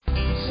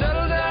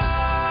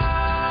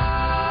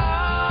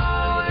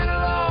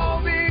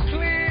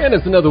And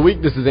it's another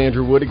week. This is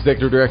Andrew Wood,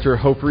 Executive Director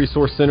of Hope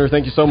Resource Center.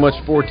 Thank you so much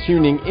for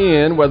tuning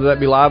in, whether that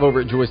be live over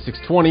at Joy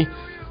 620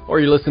 or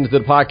you're listening to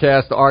the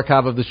podcast, the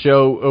archive of the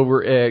show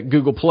over at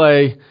Google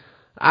Play,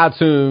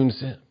 iTunes,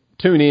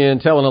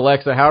 TuneIn, telling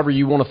Alexa, however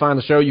you want to find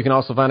the show. You can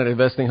also find it at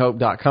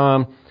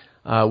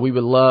investinghope.com. We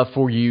would love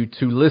for you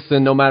to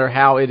listen no matter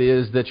how it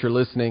is that you're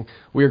listening.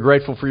 We are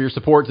grateful for your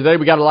support. Today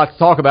we got a lot to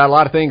talk about, a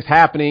lot of things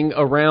happening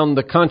around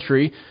the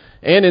country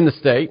and in the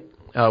state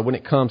when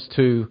it comes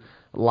to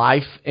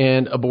life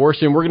and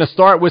abortion. We're going to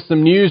start with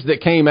some news that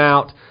came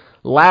out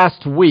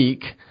last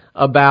week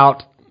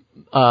about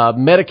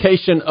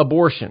medication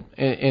abortion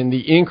and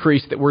the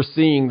increase that we're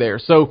seeing there.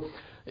 So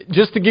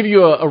just to give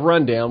you a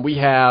rundown, we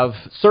have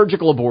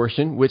surgical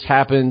abortion, which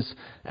happens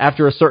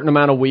after a certain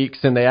amount of weeks,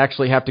 and they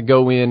actually have to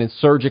go in and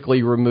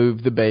surgically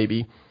remove the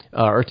baby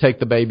or take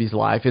the baby's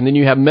life. And then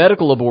you have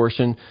medical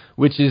abortion,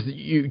 which is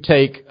you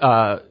take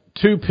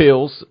two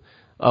pills.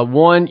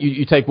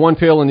 You take one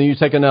pill and then you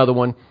take another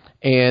one,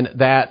 and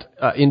that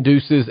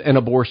induces an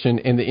abortion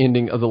and the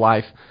ending of the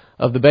life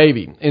of the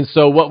baby. And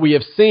so what we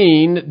have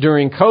seen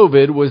during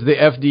COVID was the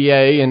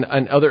FDA and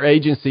other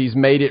agencies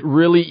made it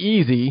really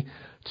easy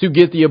to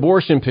get the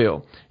abortion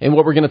pill. And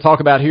what we're going to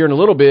talk about here in a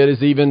little bit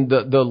is even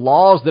the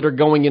laws that are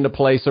going into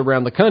place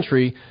around the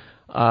country,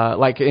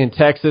 like in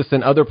Texas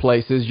and other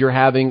places. You're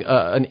having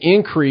an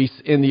increase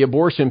in the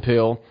abortion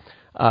pill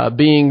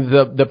being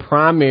the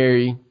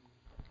primary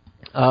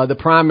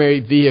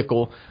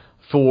vehicle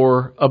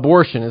for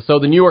abortion. And so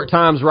the New York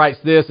Times writes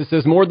this. It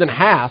says more than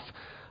half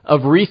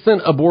of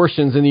recent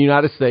abortions in the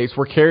United States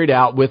were carried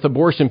out with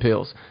abortion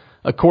pills,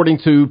 according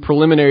to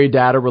preliminary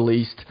data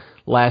released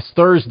last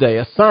Thursday,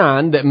 a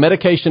sign that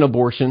medication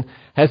abortion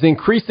has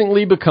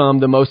increasingly become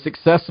the most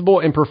accessible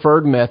and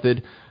preferred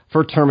method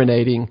for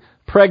terminating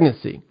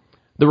pregnancy.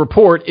 The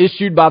report,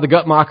 issued by the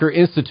Guttmacher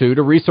Institute,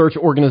 a research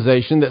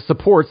organization that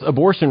supports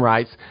abortion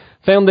rights,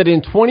 found that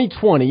in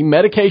 2020,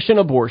 medication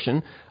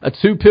abortion, a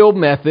two-pill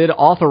method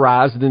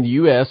authorized in the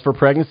U.S. for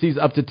pregnancies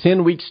up to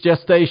 10 weeks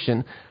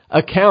gestation,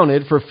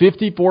 accounted for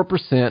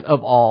 54%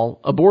 of all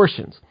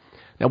abortions.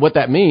 Now, what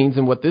that means,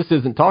 and what this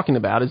isn't talking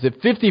about, is if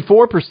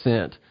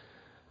 54%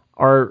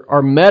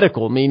 are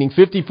medical, meaning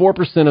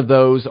 54% of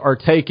those are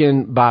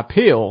taken by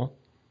pill,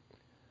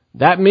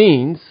 that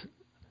means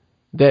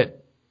that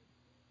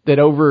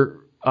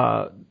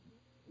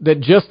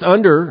just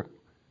under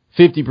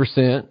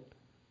 50%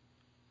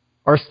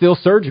 are still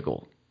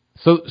surgical.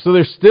 So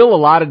there's still a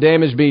lot of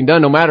damage being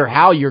done, no matter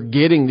how you're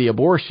getting the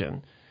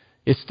abortion.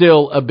 It's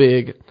still a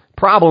big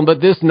problem,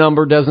 but this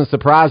number doesn't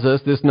surprise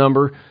us. This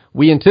number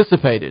we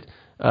anticipated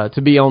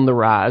to be on the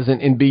rise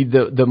and be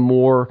the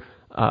more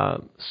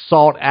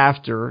sought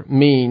after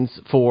means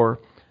for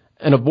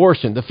an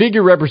abortion. The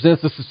figure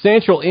represents a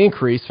substantial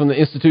increase from the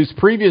Institute's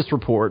previous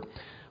report,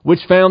 which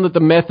found that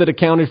the method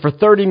accounted for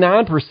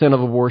 39%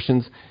 of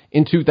abortions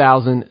in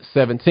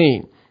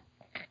 2017.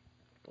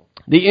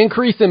 The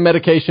increase in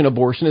medication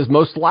abortion is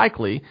most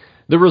likely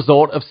the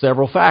result of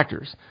several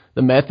factors.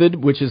 The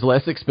method, which is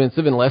less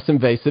expensive and less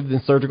invasive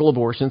than surgical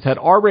abortions, had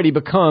already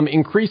become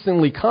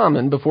increasingly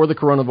common before the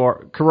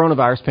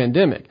coronavirus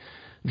pandemic,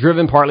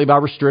 driven partly by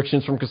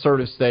restrictions from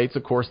conservative states.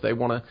 Of course, they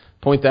want to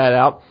point that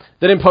out,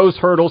 that impose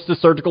hurdles to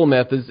surgical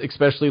methods,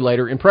 especially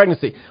later in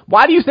pregnancy.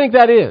 Why do you think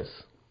that is?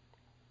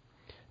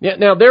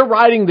 Now, they're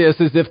writing this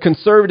as if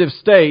conservative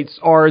states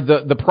are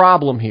the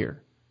problem here.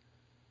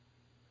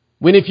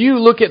 When if you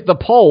look at the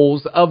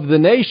polls of the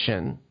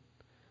nation,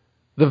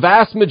 the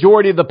vast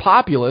majority of the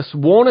populace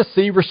want to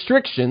see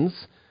restrictions,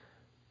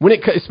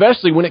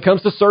 especially when it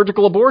comes to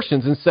surgical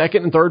abortions in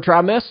second and third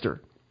trimester.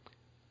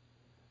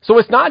 So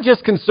it's not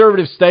just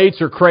conservative states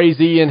are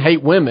crazy and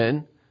hate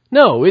women.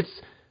 No,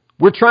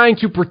 we're trying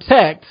to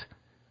protect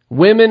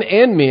women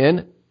and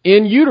men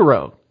in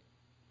utero.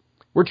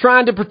 We're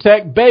trying to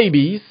protect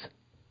babies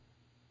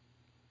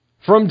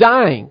from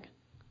dying.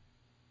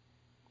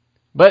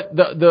 But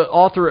the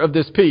author of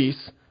this piece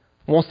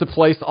wants to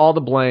place all the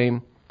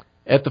blame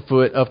at the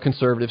foot of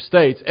conservative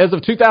states. As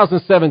of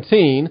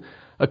 2017,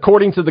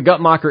 according to the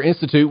Guttmacher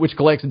Institute, which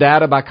collects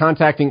data by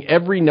contacting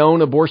every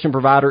known abortion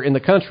provider in the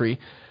country,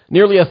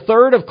 nearly a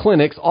third of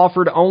clinics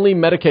offered only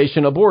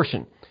medication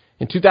abortion.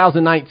 In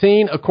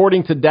 2019,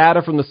 according to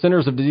data from the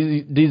Centers of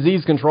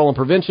Disease Control and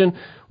Prevention,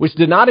 which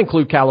did not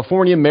include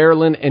California,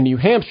 Maryland, and New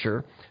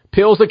Hampshire,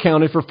 pills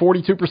accounted for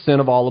 42%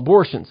 of all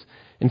abortions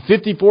and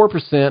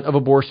 54% of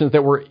abortions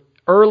that were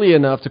early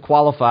enough to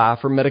qualify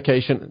for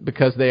medication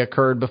because they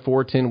occurred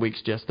before 10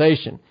 weeks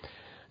gestation.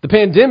 The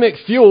pandemic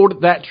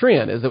fueled that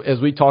trend, as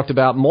we talked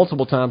about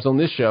multiple times on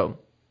this show,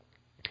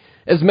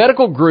 as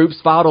medical groups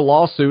filed a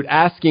lawsuit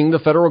asking the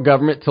federal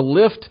government to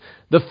lift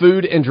the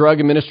Food and Drug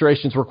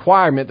Administration's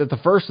requirement that the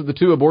first of the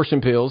two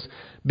abortion pills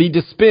be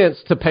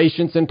dispensed to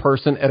patients in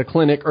person at a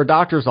clinic or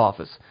doctor's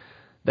office.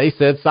 They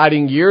said,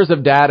 citing years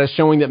of data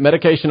showing that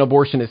medication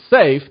abortion is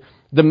safe,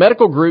 the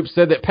medical group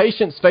said that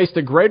patients faced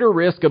a greater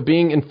risk of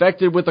being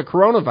infected with the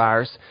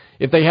coronavirus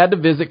if they had to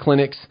visit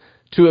clinics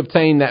to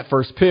obtain that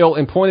first pill,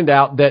 and pointed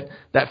out that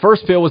that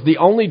first pill was the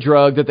only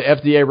drug that the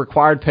FDA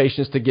required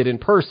patients to get in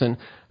person,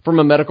 from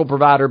a medical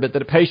provider, but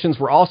that patients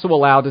were also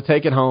allowed to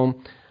take it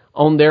home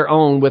on their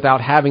own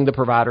without having the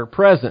provider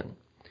present.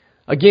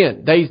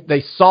 Again,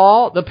 they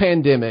saw the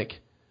pandemic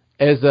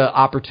as an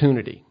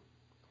opportunity.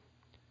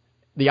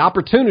 The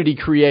opportunity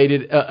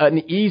created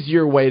an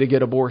easier way to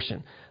get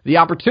abortion. The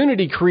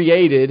opportunity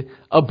created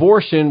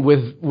abortion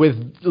with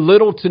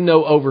little to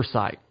no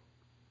oversight.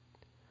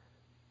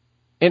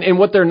 And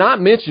what they're not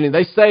mentioning,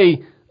 they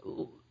say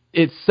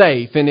it's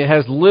safe and it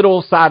has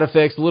little side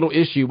effects, little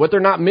issue. What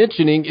they're not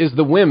mentioning is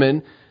the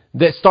women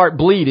that start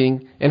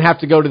bleeding and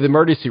have to go to the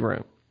emergency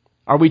room.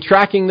 Are we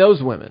tracking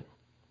those women?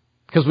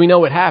 Because we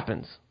know it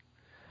happens.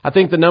 I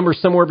think the number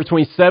is somewhere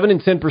between 7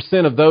 and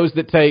 10% of those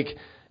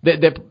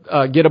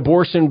that get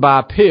abortion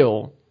by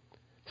pill.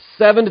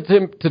 7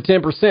 to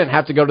 10%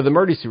 have to go to the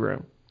emergency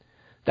room.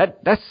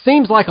 That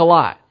seems like a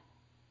lot.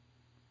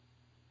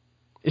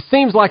 It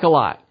seems like a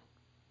lot.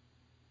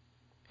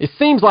 It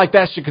seems like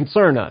that should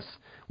concern us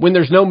when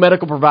there's no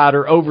medical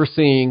provider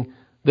overseeing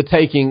the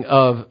taking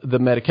of the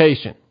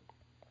medication.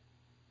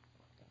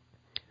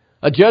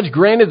 A judge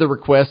granted the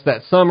request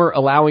that summer,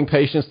 allowing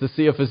patients to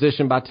see a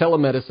physician by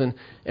telemedicine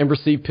and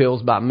receive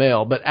pills by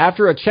mail. But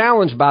after a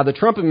challenge by the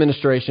Trump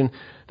administration,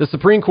 the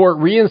Supreme Court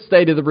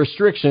reinstated the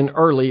restriction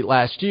early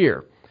last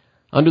year.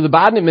 Under the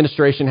Biden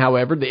administration,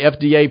 however, the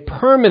FDA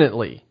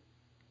permanently,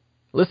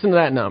 listen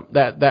to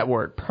that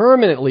word,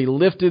 permanently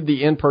lifted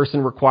the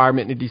in-person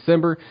requirement in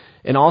December,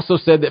 and also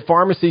said that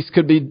pharmacies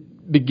could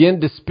begin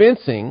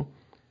dispensing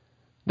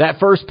that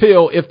first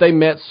pill if they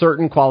met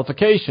certain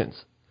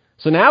qualifications.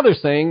 So now they're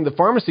saying the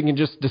pharmacy can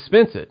just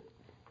dispense it.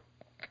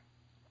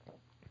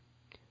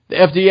 The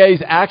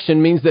FDA's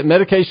action means that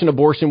medication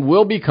abortion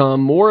will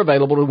become more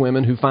available to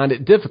women who find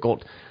it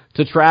difficult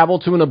to travel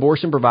to an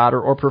abortion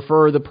provider or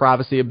prefer the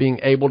privacy of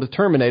being able to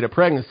terminate a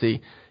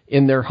pregnancy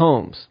in their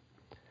homes.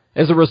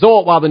 As a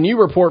result, while the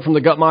new report from the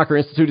Guttmacher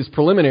Institute is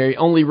preliminary,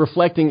 only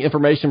reflecting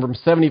information from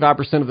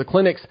 75% of the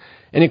clinics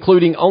and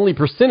including only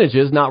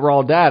percentages, not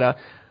raw data,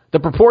 the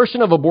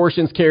proportion of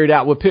abortions carried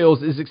out with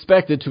pills is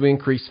expected to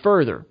increase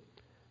further.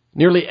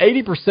 Nearly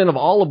 80% of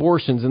all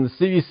abortions in the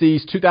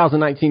CDC's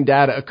 2019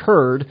 data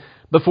occurred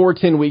before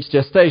 10 weeks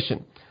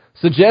gestation,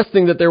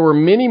 suggesting that there were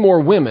many more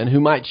women who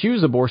might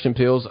choose abortion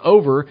pills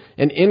over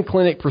an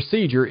in-clinic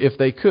procedure if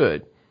they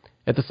could.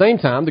 At the same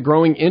time, the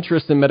growing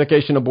interest in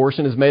medication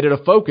abortion has made it a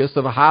focus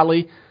of a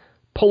highly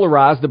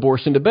polarized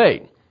abortion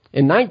debate.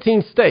 In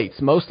 19 states,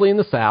 mostly in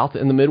the South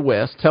and the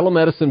Midwest,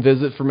 telemedicine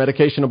visits for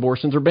medication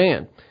abortions are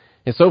banned.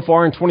 And so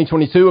far in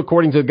 2022,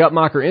 according to the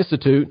Guttmacher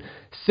Institute,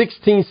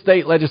 16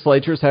 state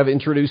legislatures have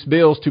introduced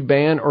bills to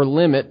ban or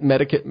limit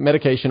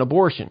medication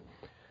abortion.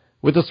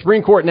 With the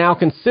Supreme Court now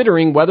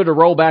considering whether to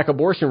roll back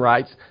abortion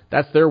rights,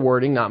 that's their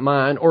wording, not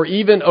mine, or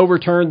even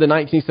overturn the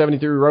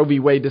 1973 Roe v.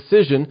 Wade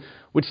decision,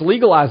 which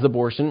legalized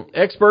abortion,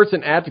 experts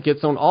and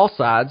advocates on all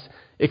sides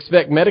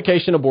expect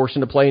medication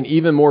abortion to play an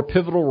even more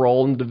pivotal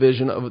role in the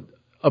division of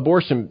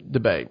abortion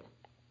debate,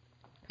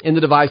 in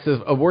the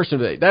divisive abortion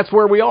debate. That's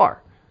where we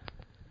are.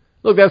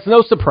 Look, that's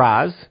no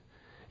surprise.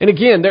 And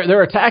again,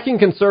 they're attacking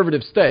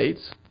conservative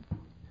states.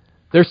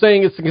 They're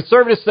saying it's the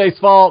conservative states'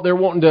 fault. They're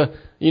wanting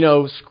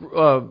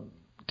to,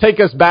 take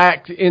us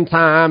back in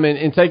time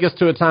and take us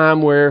to a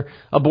time where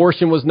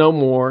abortion was no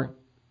more.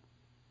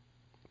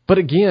 But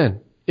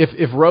again,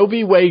 if Roe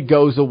v. Wade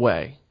goes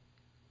away,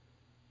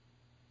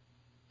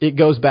 it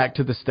goes back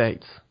to the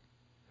states.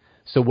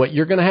 So what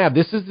you're going to have,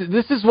 this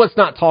is what's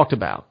not talked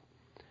about.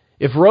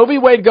 If Roe v.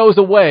 Wade goes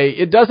away,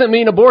 it doesn't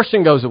mean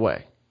abortion goes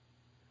away.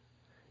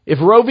 If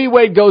Roe v.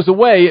 Wade goes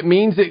away, it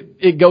means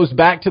it goes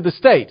back to the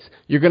states.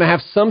 You're going to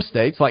have some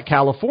states, like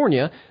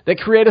California, that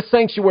create a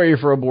sanctuary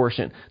for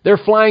abortion. They're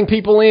flying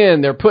people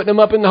in. They're putting them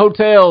up in the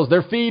hotels.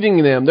 They're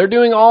feeding them. They're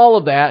doing all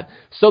of that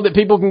so that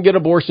people can get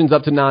abortions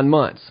up to 9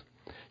 months.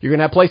 You're going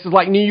to have places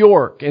like New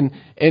York and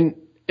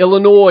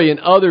Illinois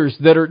and others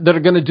that are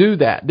going to do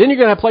that. Then you're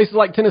going to have places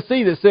like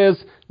Tennessee that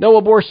says no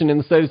abortion in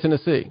the state of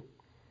Tennessee.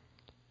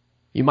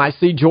 You might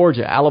see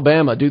Georgia,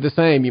 Alabama do the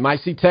same. You might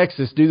see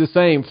Texas do the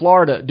same.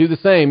 Florida do the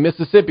same.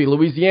 Mississippi,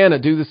 Louisiana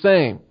do the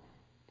same.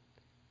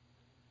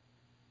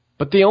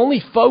 But the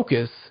only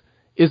focus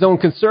is on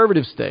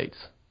conservative states,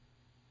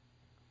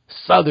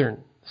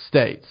 southern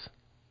states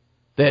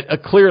that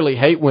clearly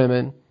hate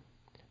women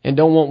and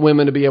don't want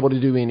women to be able to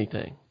do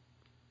anything.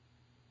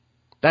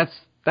 That's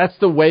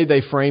the way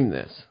they frame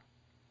this.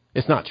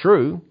 It's not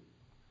true.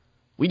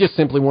 We just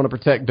simply want to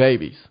protect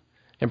babies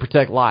and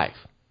protect life.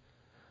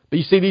 But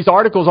you see, these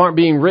articles aren't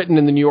being written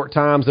in the New York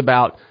Times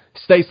about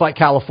states like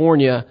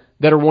California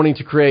that are wanting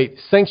to create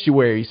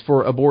sanctuaries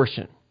for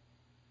abortion.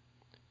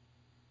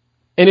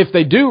 And if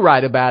they do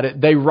write about it,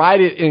 they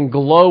write it in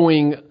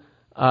glowing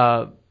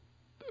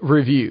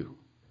review.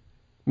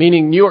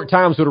 Meaning New York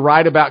Times would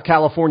write about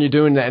California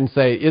doing that and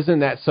say,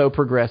 isn't that so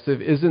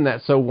progressive? Isn't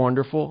that so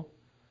wonderful?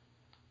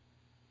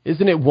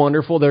 Isn't it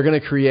wonderful they're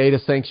going to create a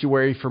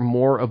sanctuary for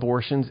more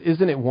abortions?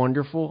 Isn't it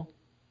wonderful?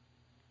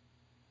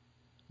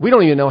 We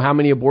don't even know how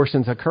many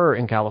abortions occur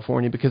in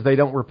California because they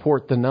don't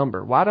report the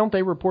number. Why don't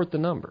they report the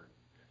number?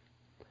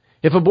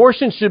 If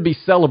abortion should be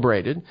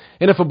celebrated,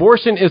 and if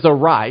abortion is a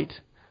right,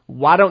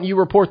 why don't you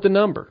report the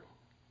number?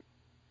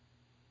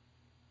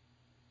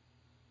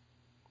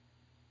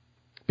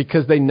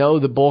 Because they know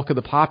the bulk of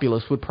the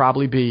populace would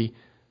probably be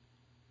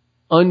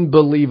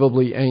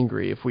unbelievably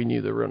angry if we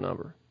knew the real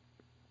number.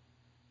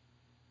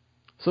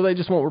 So they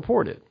just won't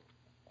report it.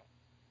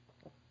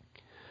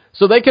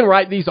 So they can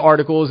write these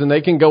articles and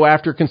they can go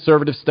after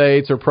conservative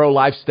states or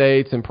pro-life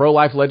states and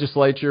pro-life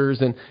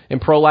legislatures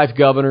and pro-life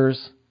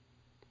governors.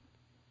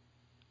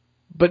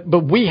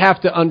 But we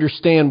have to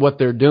understand what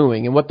they're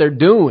doing. And what they're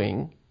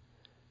doing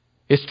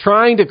is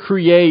trying to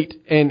create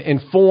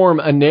and form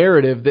a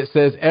narrative that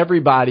says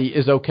everybody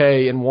is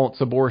okay and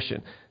wants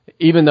abortion,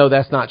 even though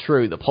that's not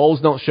true. The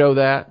polls don't show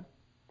that.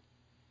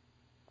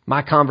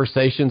 My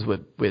conversations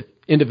with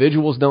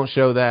individuals don't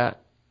show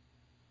that.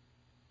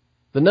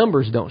 The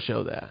numbers don't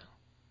show that.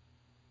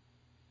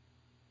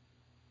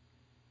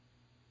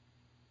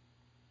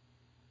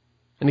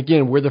 And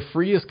again, we're the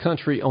freest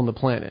country on the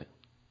planet.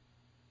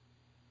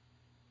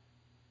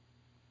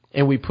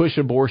 And we push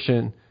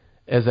abortion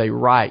as a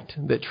right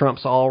that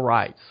trumps all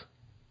rights.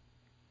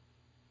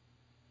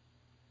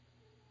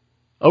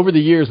 Over the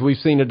years, we've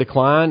seen a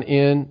decline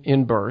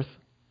in birth.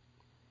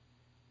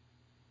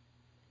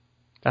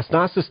 That's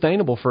not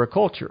sustainable for a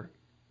culture.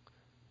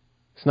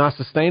 It's not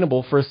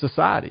sustainable for a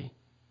society.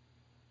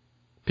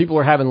 People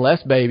are having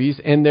less babies,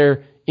 and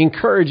they're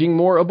encouraging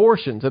more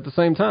abortions at the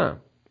same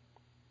time.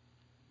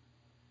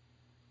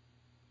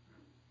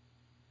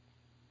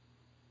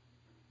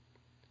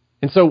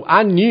 And so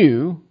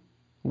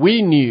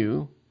we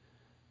knew,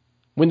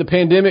 when the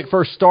pandemic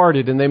first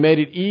started and they made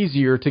it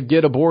easier to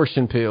get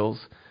abortion pills,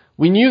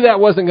 we knew that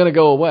wasn't going to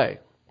go away.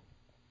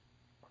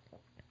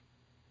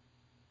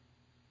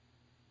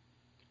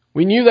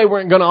 We knew they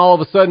weren't going to all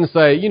of a sudden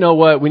say, you know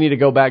what, we need to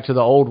go back to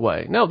the old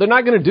way. No, they're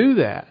not going to do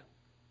that.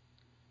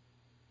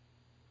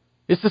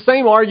 It's the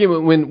same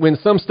argument when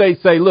some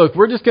states say, look,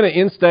 we're just going to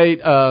instate,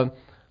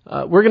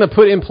 we're going to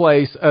put in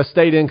place a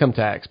state income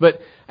tax. But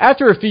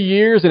after a few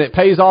years and it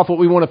pays off what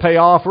we want to pay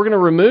off, we're going to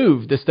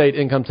remove the state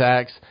income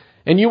tax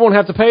and you won't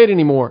have to pay it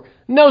anymore.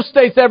 No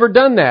state's ever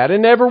done that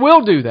and never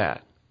will do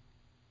that.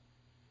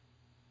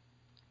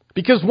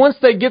 Because once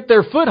they get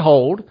their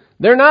foothold,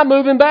 they're not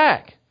moving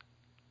back.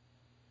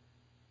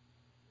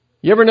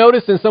 You ever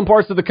notice in some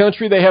parts of the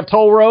country they have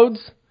toll roads?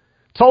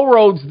 Toll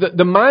roads,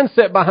 the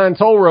mindset behind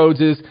toll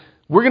roads is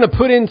we're going to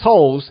put in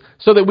tolls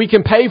so that we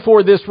can pay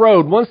for this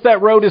road. Once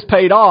that road is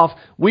paid off,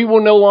 we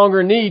will no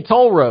longer need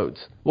toll roads.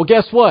 Well,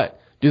 guess what?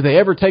 Do they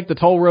ever take the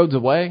toll roads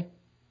away?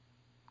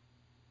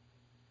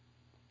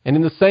 And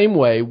in the same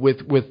way with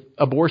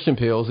abortion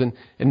pills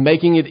and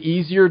making it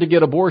easier to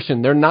get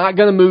abortion, they're not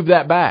going to move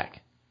that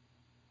back.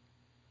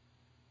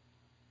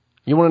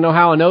 You want to know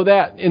how I know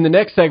that? In the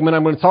next segment,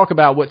 I'm going to talk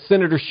about what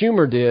Senator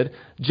Schumer did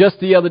just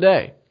the other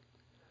day.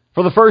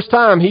 For the first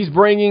time, he's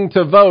bringing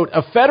to vote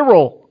a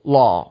federal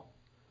law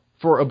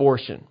for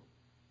abortion.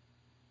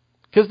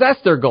 Because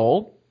that's their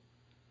goal.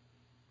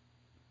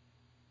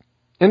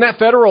 And that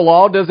federal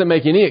law doesn't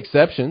make any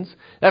exceptions.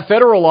 That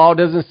federal law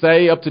doesn't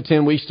say up to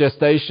 10 weeks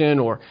gestation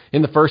or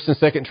in the first and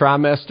second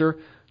trimester.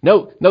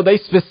 No, they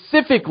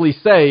specifically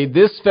say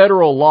this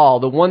federal law,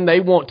 the one they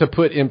want to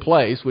put in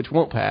place, which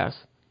won't pass,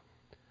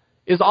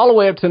 is all the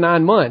way up to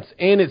 9 months.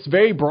 And it's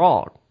very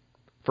broad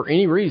for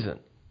any reason.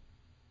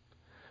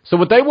 So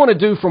what they want to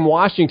do from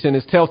Washington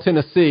is tell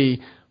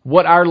Tennessee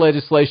what our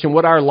legislation,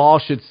 what our law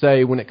should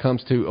say when it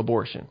comes to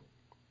abortion.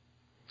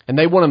 And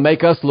they want to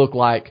make us look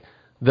like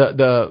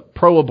the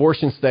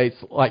pro-abortion states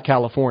like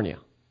California.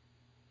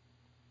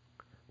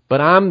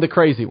 But I'm the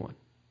crazy one.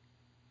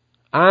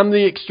 I'm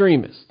the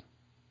extremist.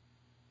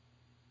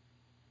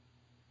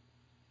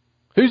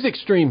 Who's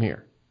extreme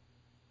here?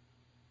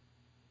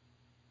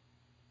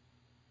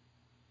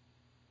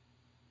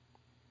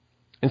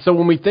 And so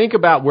when we think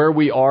about where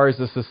we are as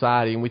a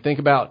society and we think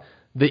about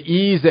the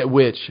ease at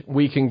which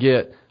we can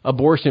get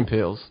abortion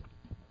pills,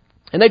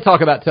 and they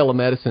talk about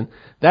telemedicine,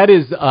 that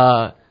is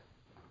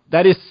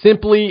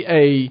simply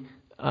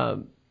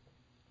that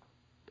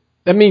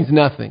means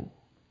nothing.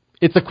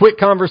 It's a quick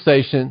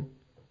conversation,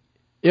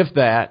 if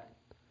that,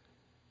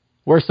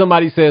 where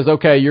somebody says,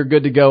 okay, you're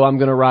good to go. I'm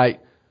going to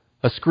write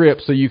a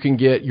script so you can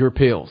get your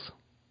pills.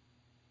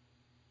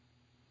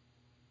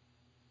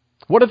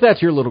 What if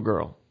that's your little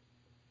girl?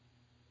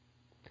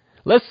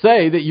 Let's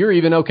say that you're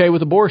even okay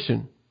with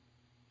abortion.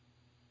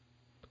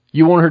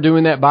 You want her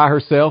doing that by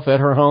herself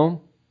at her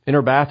home, in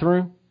her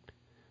bathroom,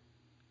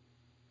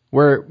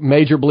 where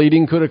major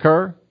bleeding could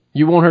occur?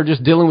 You want her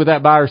just dealing with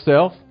that by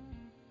herself?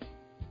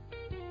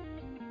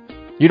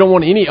 You don't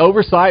want any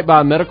oversight by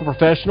a medical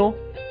professional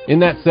in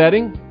that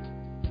setting?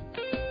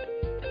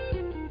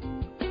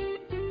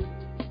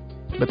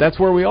 But that's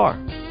where we are.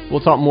 We'll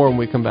talk more when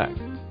we come back.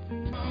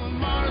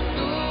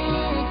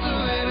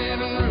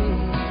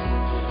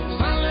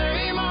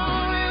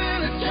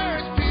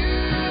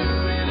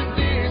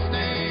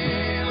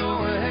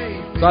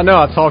 So I know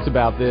I've talked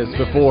about this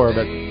before,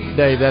 but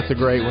Dave, that's a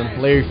great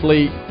one. Larry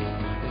Fleet.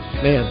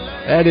 Man,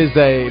 that is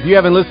if you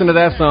haven't listened to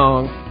that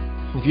song,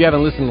 If you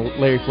haven't listened to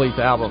Larry Fleet's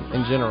album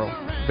in general,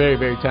 very,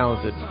 very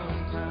talented.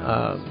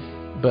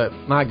 But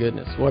my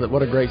goodness, what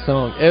a great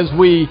song. As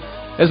we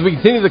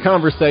continue the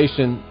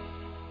conversation,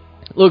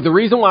 look, the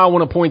reason why I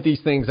want to point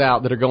these things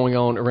out that are going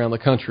on around the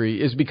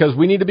country is because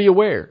we need to be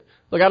aware.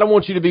 Look, I don't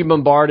want you to be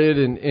bombarded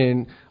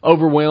and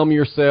overwhelm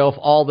yourself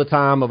all the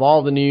time of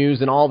all the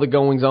news and all the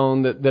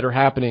goings-on that are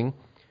happening.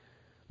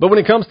 But when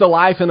it comes to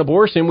life and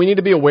abortion, we need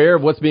to be aware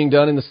of what's being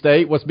done in the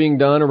state, what's being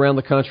done around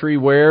the country,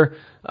 where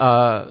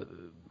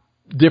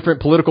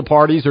different political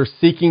parties are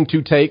seeking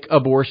to take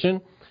abortion.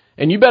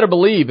 And you better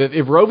believe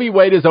if Roe v.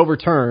 Wade is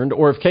overturned,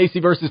 or if Casey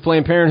versus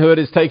Planned Parenthood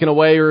is taken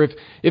away, or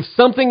if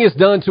something is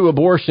done to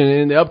abortion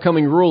in the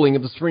upcoming ruling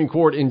of the Supreme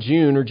Court in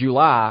June or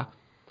July,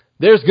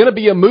 there's going to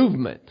be a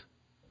movement.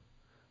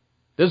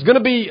 There's going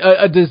to be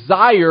a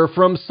desire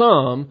from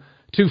some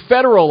to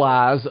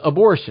federalize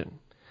abortion.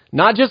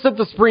 Not just at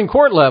the Supreme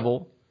Court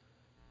level,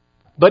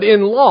 but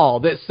in law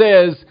that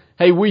says,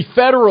 hey, we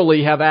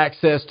federally have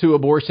access to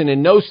abortion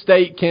and no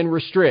state can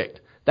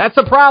restrict. That's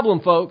a problem,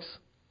 folks.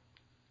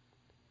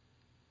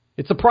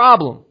 It's a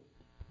problem.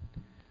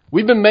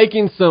 We've been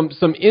making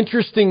some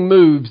interesting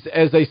moves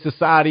as a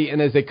society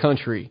and as a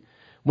country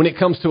when it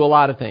comes to a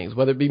lot of things,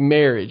 whether it be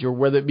marriage or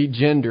whether it be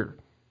gender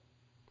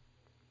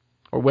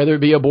or whether it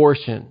be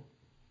abortion.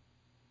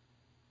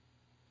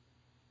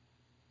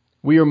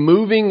 We are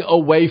moving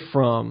away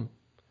from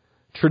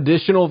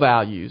traditional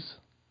values.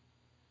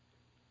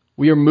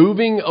 We are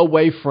moving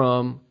away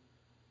from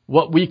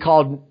what we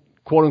called,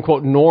 quote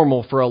unquote,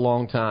 normal for a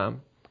long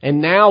time.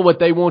 And now what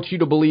they want you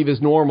to believe is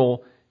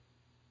normal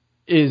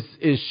is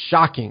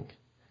shocking.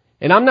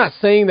 And I'm not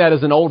saying that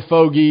as an old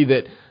fogey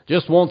that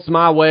just wants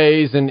my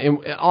ways, and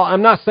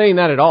I'm not saying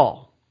that at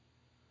all.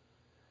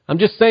 I'm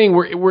just saying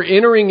we're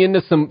entering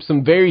into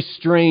some very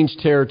strange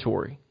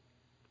territory.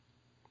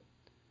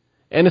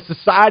 And a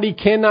society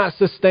cannot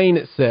sustain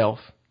itself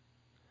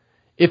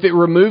if it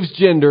removes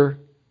gender,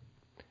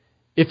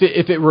 if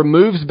it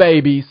removes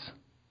babies,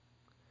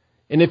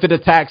 and if it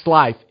attacks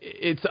life.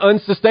 It's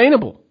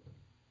unsustainable.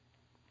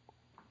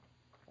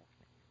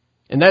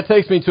 And that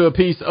takes me to a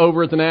piece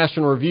over at the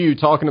National Review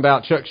talking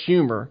about Chuck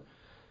Schumer,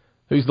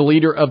 who's the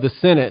leader of the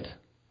Senate.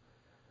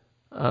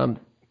 The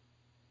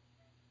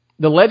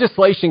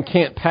legislation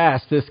can't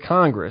pass this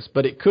Congress,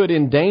 but it could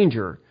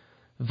endanger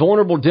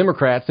vulnerable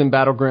Democrats in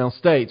battleground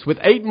states. With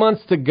 8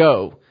 months to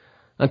go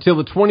until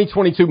the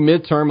 2022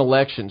 midterm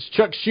elections,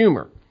 Chuck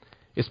Schumer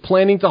is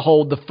planning to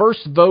hold the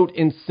first vote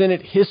in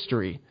Senate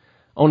history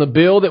on a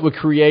bill that would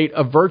create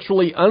a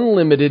virtually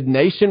unlimited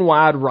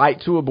nationwide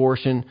right to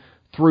abortion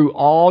through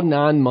all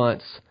 9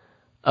 months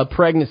of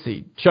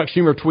pregnancy. Chuck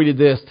Schumer tweeted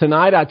this: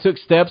 "Tonight I took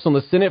steps on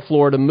the Senate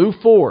floor to move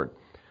forward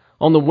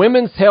on the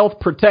Women's Health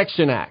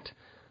Protection Act.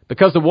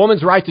 Because the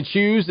woman's right to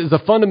choose is a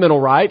fundamental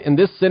right, and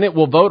this Senate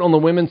will vote on the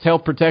Women's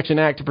Health Protection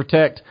Act to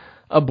protect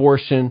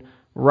abortion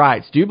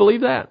rights." Do you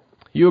believe that?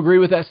 You agree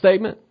with that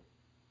statement?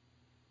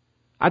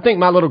 I think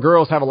my little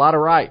girls have a lot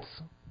of rights.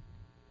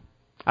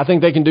 I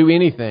think they can do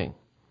anything.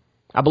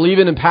 I believe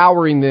in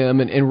empowering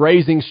them and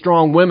raising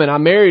strong women. I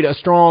married a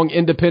strong,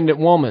 independent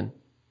woman.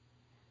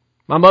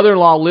 My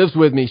mother-in-law lives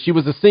with me. She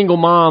was a single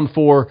mom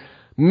for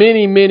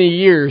many, many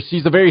years.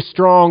 She's a very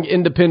strong,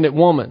 independent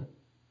woman.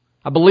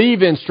 I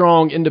believe in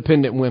strong,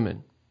 independent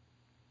women.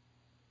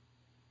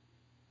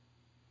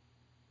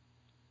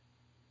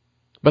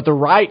 But the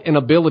right and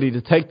ability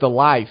to take the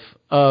life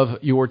of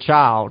your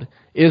child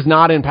is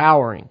not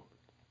empowering.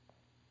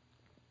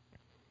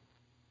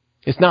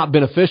 It's not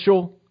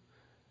beneficial.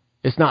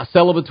 It's not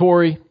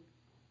celebratory.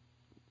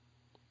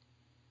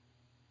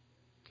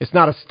 It's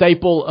not a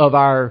staple of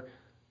our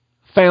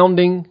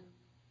founding.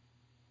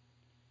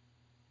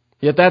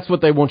 Yet that's what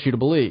they want you to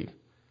believe.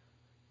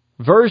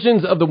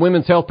 Versions of the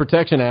Women's Health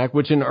Protection Act,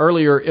 which in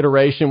earlier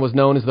iteration was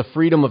known as the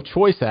Freedom of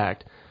Choice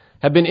Act,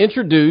 have been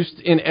introduced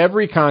in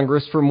every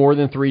Congress for more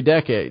than 3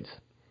 decades.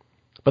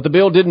 But the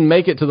bill didn't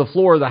make it to the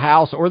floor of the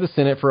House or the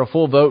Senate for a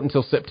full vote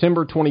until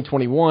September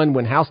 2021,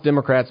 when House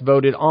Democrats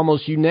voted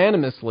almost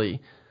unanimously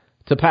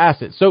to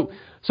pass it.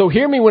 So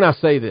hear me when I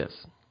say this.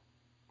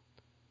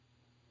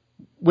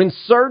 When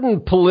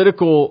certain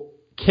political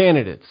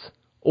candidates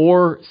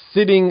or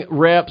sitting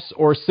reps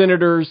or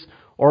senators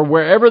or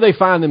wherever they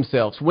find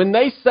themselves, when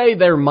they say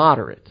they're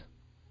moderate,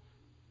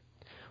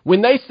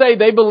 when they say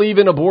they believe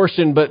in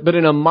abortion but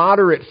in a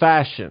moderate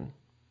fashion,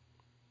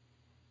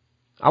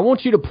 I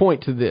want you to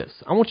point to this.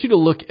 I want you to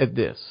look at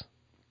this.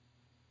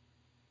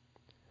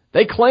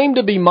 They claim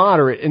to be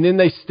moderate, and then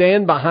they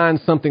stand behind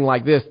something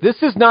like this. This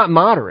is not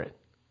moderate.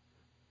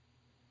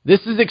 This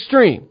is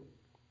extreme.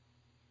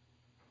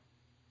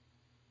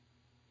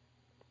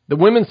 The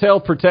Women's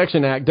Health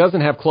Protection Act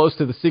doesn't have close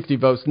to the 60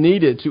 votes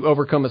needed to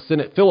overcome a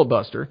Senate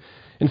filibuster.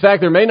 In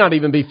fact, there may not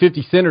even be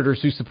 50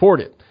 senators who support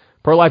it.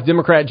 Pro-life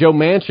Democrat Joe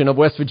Manchin of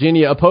West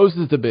Virginia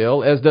opposes the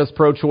bill, as does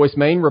pro-choice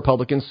Maine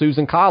Republican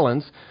Susan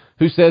Collins,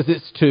 who says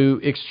it's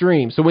too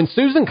extreme. So when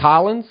Susan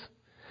Collins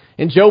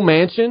and Joe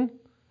Manchin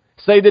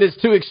say that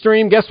it's too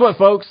extreme, guess what,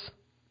 folks?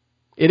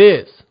 It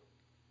is.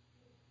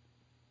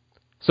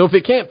 So if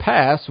it can't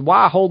pass,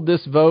 why hold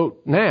this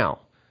vote now?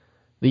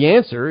 The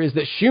answer is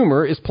that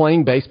Schumer is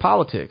playing base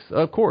politics.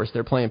 Of course,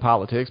 they're playing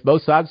politics.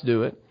 Both sides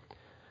do it.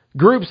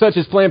 Groups such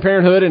as Planned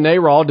Parenthood and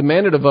NARAL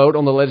demanded a vote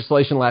on the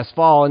legislation last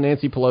fall, and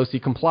Nancy Pelosi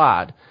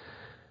complied.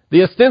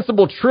 The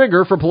ostensible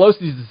trigger for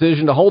Pelosi's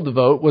decision to hold the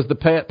vote was the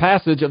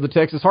passage of the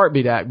Texas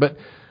Heartbeat Act. But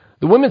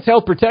the Women's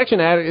Health Protection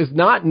Act is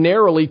not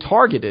narrowly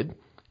targeted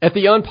at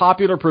the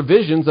unpopular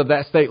provisions of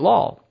that state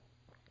law.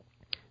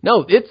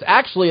 No, it's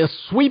actually a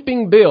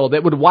sweeping bill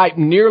that would wipe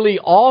nearly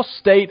all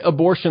state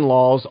abortion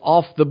laws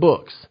off the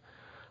books,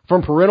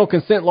 from parental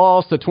consent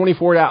laws to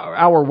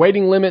 24-hour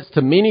waiting limits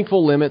to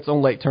meaningful limits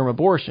on late-term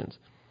abortions.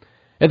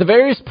 At the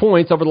various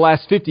points over the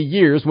last 50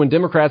 years when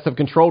Democrats have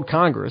controlled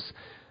Congress,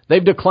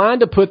 they've declined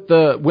to put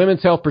the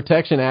Women's Health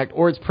Protection Act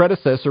or its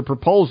predecessor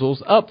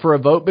proposals up for a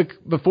vote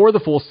before the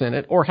full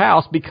Senate or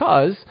House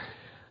because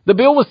the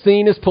bill was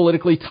seen as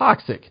politically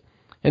toxic,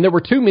 and there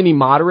were too many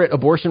moderate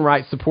abortion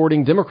rights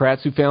supporting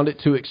Democrats who found it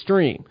too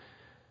extreme.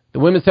 The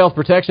Women's Health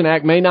Protection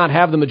Act may not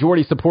have the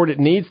majority support it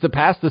needs to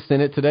pass the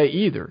Senate today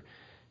either.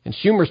 And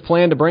Schumer's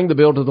plan to bring the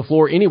bill to the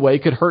floor anyway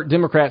could hurt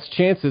Democrats'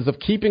 chances of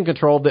keeping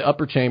control of the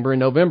upper chamber in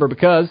November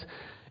because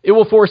it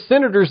will force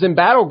senators in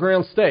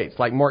battleground states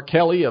like Mark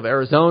Kelly of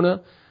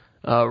Arizona,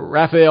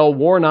 Raphael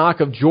Warnock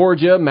of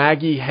Georgia,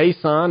 Maggie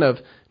Hassan of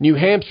New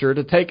Hampshire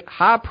to take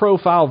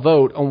high-profile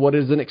vote on what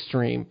is an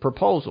extreme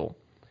proposal.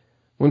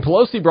 When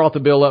Pelosi brought the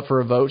bill up for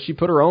a vote, she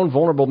put her own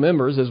vulnerable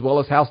members as well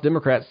as House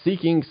Democrats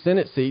seeking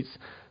Senate seats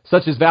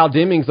such as Val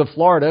Demings of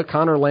Florida,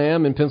 Connor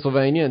Lamb in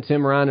Pennsylvania, and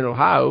Tim Ryan in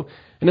Ohio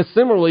in a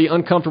similarly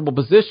uncomfortable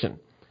position.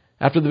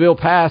 After the bill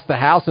passed the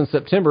House in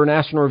September,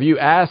 National Review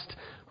asked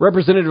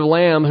Representative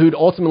Lamb, who'd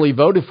ultimately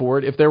voted for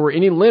it, if there were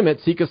any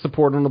limits he could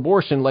support on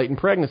abortion late in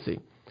pregnancy.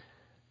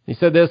 He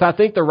said this, "I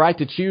think the right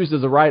to choose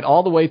is a right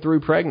all the way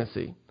through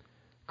pregnancy.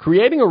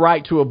 Creating a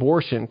right to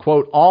abortion,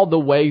 quote, all the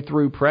way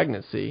through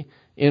pregnancy,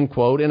 end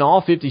quote, in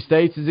all 50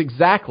 states is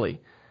exactly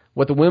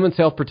what the Women's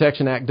Health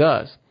Protection Act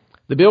does.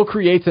 The bill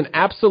creates an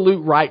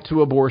absolute right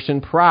to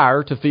abortion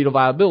prior to fetal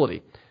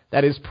viability.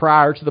 That is,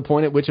 prior to the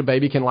point at which a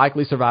baby can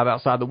likely survive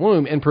outside the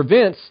womb, and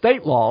prevents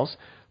state laws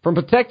from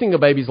protecting a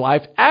baby's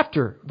life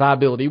after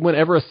viability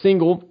whenever a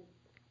single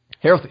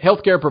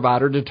healthcare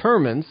provider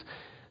determines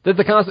that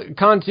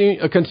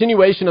the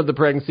continuation of the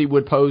pregnancy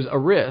would pose a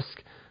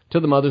risk to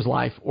the mother's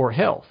life or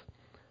health."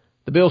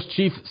 The bill's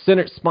chief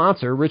Senate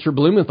sponsor, Richard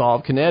Blumenthal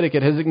of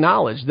Connecticut, has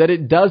acknowledged that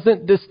it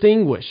doesn't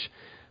distinguish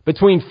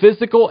between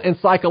physical and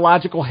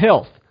psychological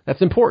health.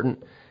 That's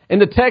important.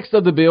 And the text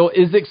of the bill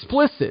is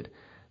explicit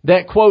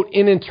that, quote,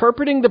 in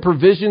interpreting the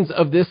provisions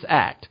of this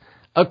act,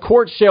 a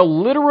court shall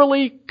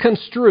literally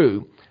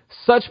construe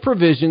such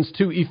provisions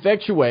to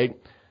effectuate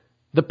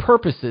the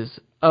purposes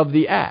of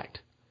the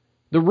act.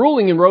 The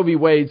ruling in Roe v.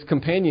 Wade's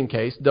companion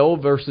case, Doe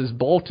versus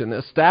Bolton,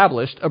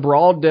 established a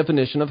broad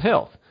definition of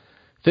health: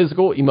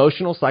 physical,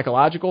 emotional,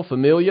 psychological,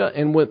 familial,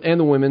 and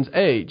the women's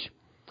age.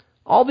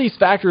 All these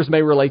factors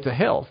may relate to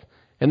health,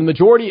 and the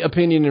majority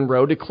opinion in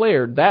Roe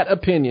declared that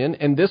opinion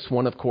and this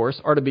one, of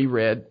course, are to be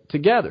read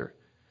together.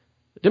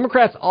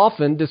 Democrats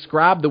often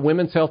describe the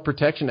Women's Health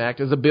Protection Act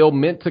as a bill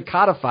meant to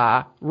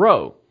codify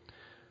Roe.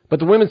 But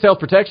the Women's Health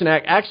Protection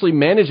Act actually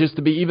manages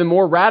to be even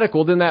more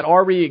radical than that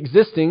already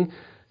existing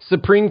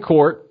Supreme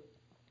Court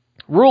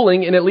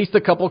ruling in at least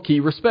a couple key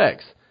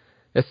respects.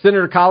 As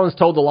Senator Collins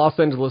told the Los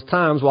Angeles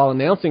Times while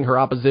announcing her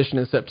opposition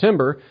in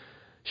September,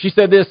 she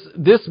said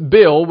this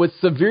bill would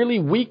severely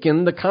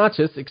weaken the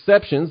conscious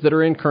exceptions that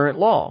are in current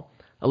law,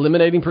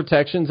 eliminating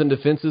protections and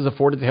defenses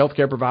afforded to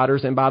healthcare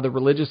providers and by the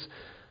Religious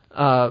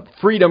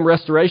Freedom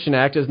Restoration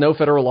Act as no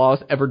federal law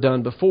has ever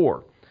done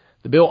before.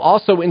 The bill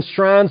also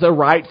enshrines a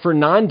right for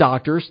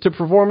non-doctors to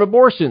perform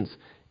abortions,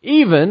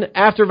 even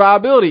after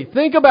viability.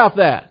 Think about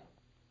that.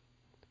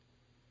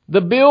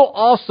 The bill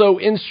also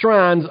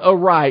enshrines a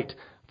right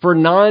for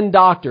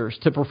non-doctors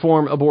to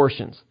perform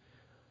abortions.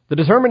 The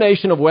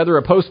determination of whether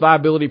a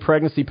post-viability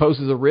pregnancy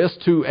poses a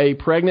risk to a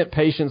pregnant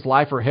patient's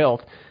life or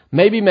health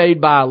may be made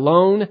by a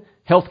lone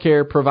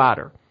healthcare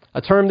provider,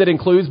 a term that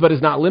includes but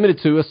is not limited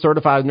to a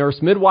certified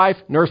nurse midwife,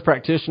 nurse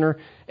practitioner,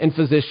 and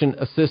physician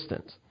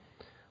assistant.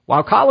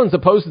 While Collins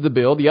opposes the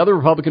bill, the other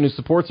Republican who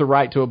supports a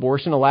right to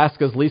abortion,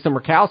 Alaska's Lisa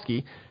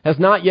Murkowski, has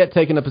not yet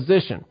taken a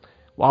position.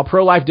 While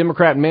pro-life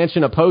Democrat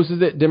Manchin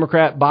opposes it,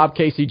 Democrat Bob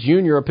Casey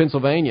Jr. of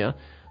Pennsylvania,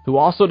 who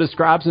also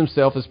describes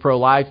himself as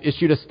pro-life,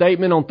 issued a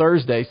statement on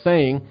Thursday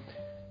saying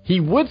he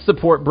would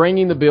support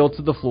bringing the bill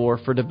to the floor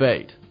for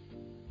debate.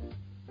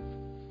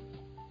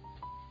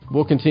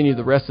 We'll continue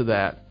the rest of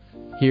that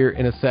here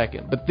in a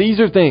second. But these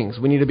are things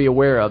we need to be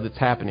aware of that's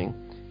happening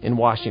in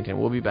Washington.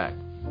 We'll be back.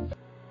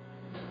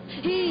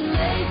 He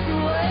makes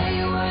a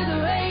way where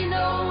there ain't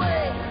no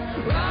way.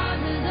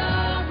 Rises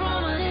up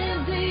from an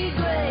empty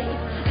grave.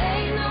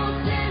 Ain't no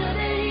sinner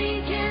that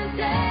he can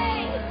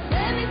save.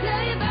 Let me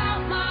tell you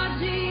about my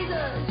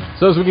Jesus.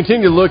 So as we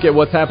continue to look at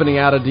what's happening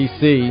out of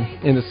D.C.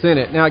 in the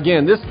Senate, now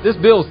again, this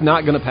bill is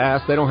not going to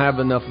pass. They don't have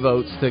enough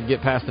votes to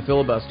get past the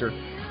filibuster.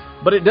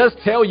 But it does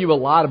tell you a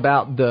lot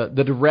about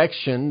the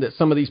direction that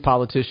some of these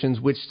politicians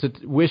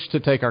wish to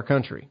take our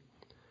country,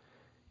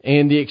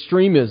 and the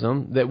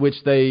extremism that which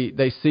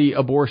they see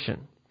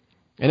abortion.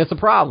 And it's a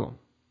problem.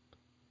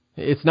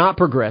 It's not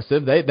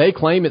progressive. They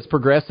claim it's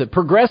progressive.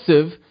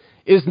 Progressive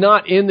is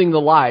not ending the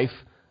life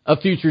of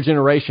future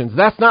generations.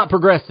 That's not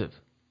progressive.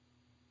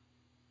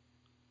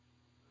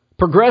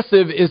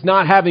 Progressive is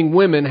not having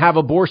women have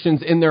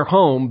abortions in their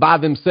home by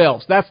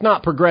themselves. That's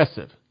not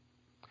progressive.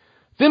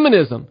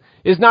 Feminism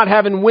is not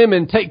having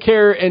women take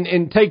care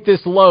and take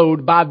this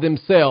load by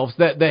themselves,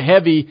 that the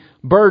heavy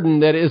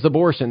burden that is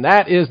abortion.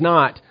 That is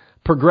not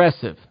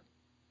progressive.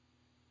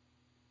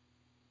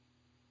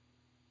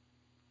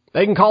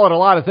 They can call it a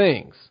lot of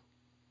things,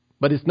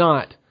 but it's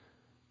not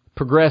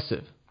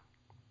progressive.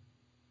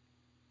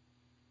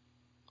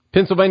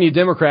 Pennsylvania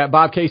Democrat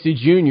Bob Casey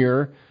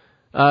Jr.,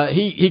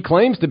 he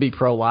claims to be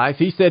pro-life.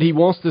 He said he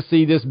wants to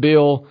see this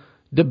bill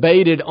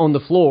debated on the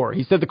floor.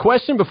 He said the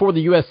question before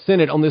the U.S.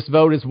 Senate on this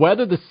vote is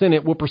whether the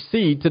Senate will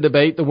proceed to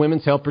debate the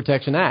Women's Health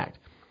Protection Act.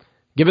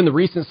 Given the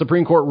recent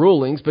Supreme Court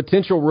rulings,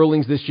 potential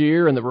rulings this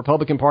year, and the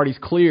Republican Party's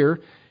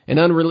clear and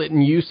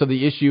unrelenting use of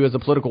the issue as a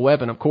political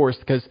weapon, of course,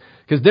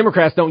 because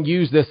Democrats don't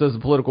use this as a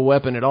political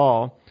weapon at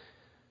all.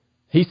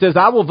 He says,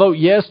 I will vote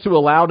yes to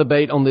allow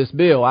debate on this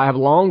bill. I have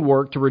long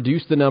worked to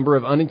reduce the number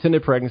of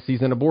unintended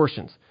pregnancies and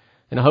abortions.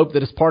 And I hope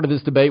that as part of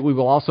this debate, we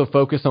will also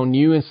focus on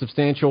new and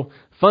substantial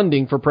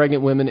funding for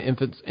pregnant women,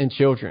 infants, and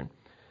children.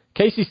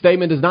 Casey's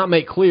statement does not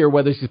make clear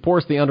whether he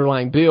supports the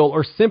underlying bill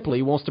or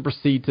simply wants to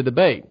proceed to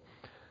debate.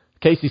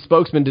 Casey's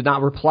spokesman did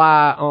not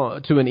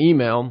reply to an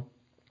email,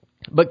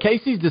 but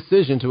Casey's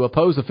decision to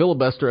oppose a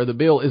filibuster of the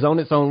bill is on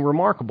its own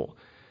remarkable.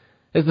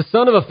 As the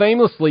son of a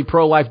famously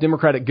pro-life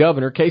Democratic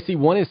governor, Casey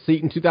won his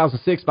seat in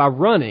 2006 by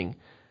running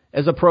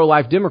as a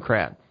pro-life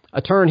Democrat,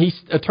 a term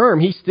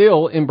he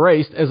still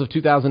embraced as of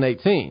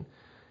 2018.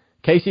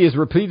 Casey has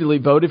repeatedly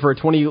voted for a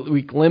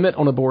 20-week limit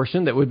on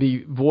abortion that would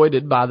be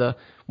voided by the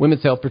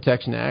Women's Health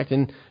Protection Act,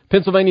 and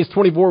Pennsylvania's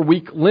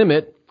 24-week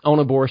limit on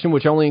abortion,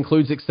 which only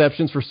includes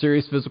exceptions for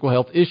serious physical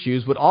health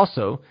issues, would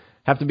also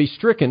have to be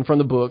stricken from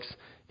the books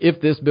if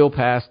this bill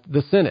passed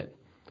the Senate.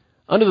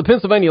 Under the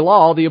Pennsylvania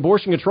law, the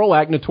Abortion Control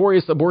Act,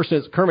 notorious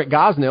abortionist Kermit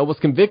Gosnell was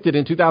convicted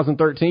in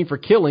 2013 for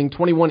killing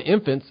 21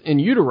 infants in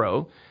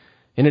utero,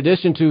 in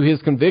addition to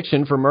his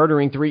conviction for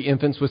murdering 3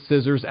 infants with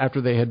scissors after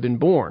they had been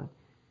born.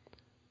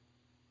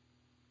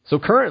 So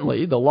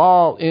currently, the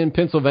law in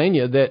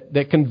Pennsylvania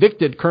that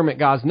convicted Kermit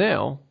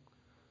Gosnell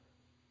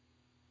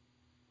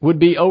would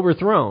be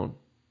overthrown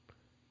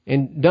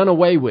and done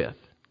away with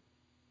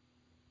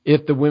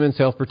if the Women's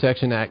Health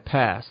Protection Act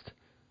passed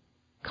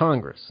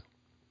Congress.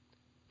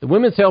 The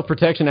Women's Health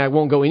Protection Act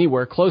won't go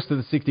anywhere close to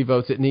the 60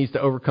 votes it needs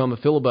to overcome a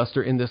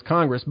filibuster in this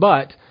Congress,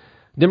 but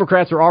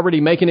Democrats are already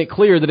making it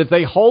clear that if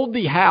they hold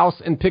the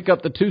House and pick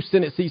up the 2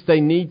 Senate seats they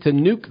need to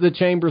nuke the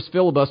chamber's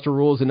filibuster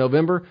rules in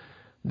November,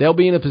 they'll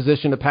be in a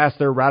position to pass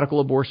their radical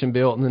abortion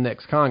bill in the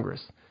next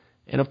Congress.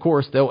 And of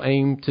course, they'll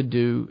aim to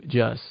do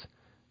just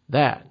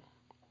that.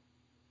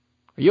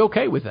 Are you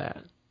okay with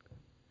that?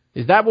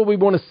 Is that what we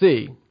want to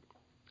see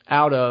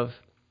out of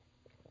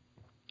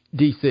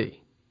D.C.?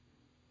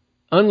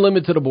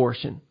 Unlimited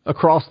abortion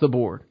across the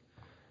board.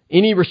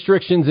 Any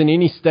restrictions in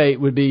any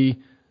state would be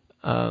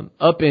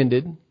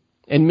upended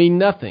and mean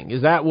nothing.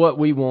 Is that what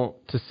we want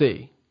to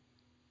see?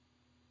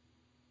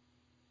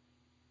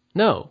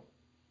 No.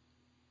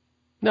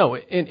 No,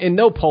 and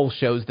no poll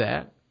shows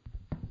that.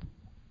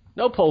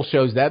 No poll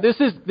shows that.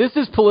 This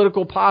is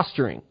political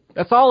posturing.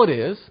 That's all it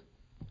is.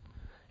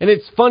 And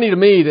it's funny to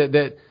me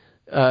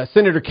that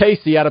Senator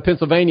Casey out of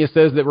Pennsylvania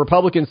says that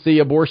Republicans see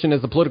abortion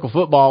as a political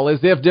football, as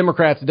if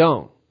Democrats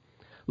don't.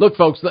 Look,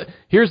 folks,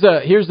 here's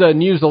a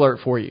news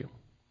alert for you.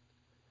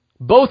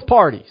 Both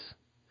parties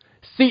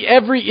see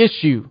every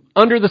issue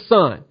under the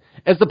sun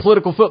as a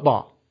political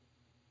football.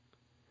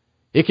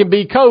 It can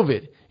be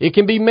COVID. It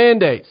can be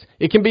mandates.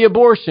 It can be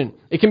abortion.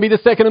 It can be the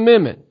Second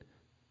Amendment.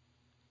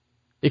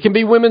 It can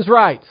be women's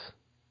rights.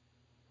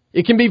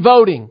 It can be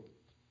voting.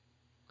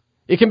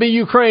 It can be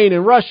Ukraine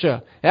and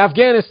Russia,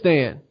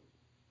 Afghanistan,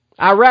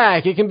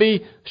 Iraq. It can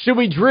be, should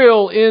we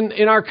drill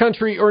in our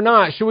country or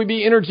not? Should we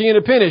be energy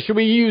independent? Should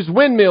we use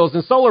windmills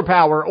and solar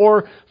power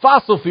or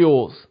fossil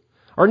fuels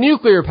or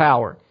nuclear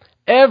power?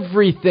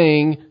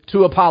 Everything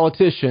to a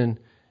politician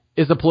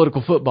is a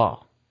political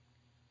football.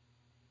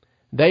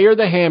 They are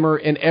the hammer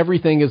and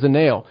everything is a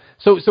nail.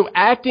 So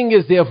acting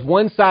as if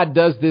one side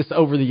does this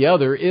over the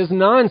other is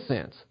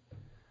nonsense.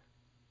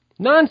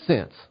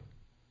 Nonsense.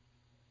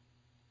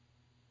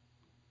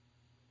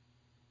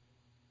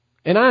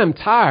 And I am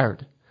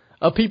tired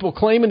of people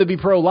claiming to be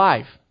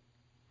pro-life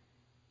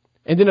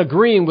and then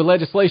agreeing with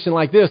legislation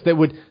like this that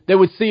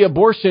would see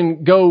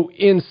abortion go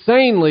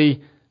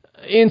insane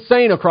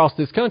across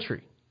this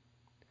country.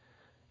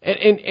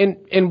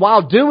 And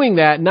while doing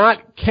that,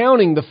 not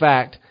counting the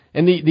fact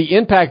and the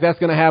impact that's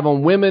going to have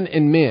on women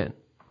and men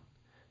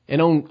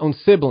and on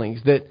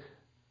siblings, that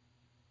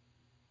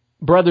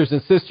brothers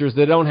and sisters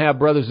that don't have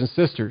brothers and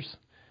sisters,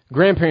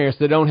 grandparents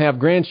that don't have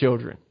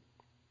grandchildren.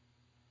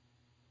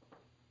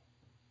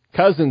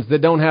 cousins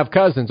that don't have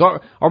cousins.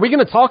 Are we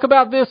going to talk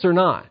about this or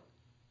not?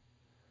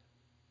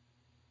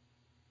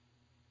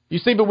 You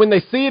see, but when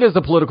they see it as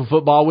a political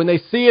football, when they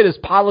see it as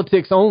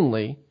politics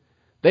only,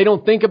 they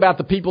don't think about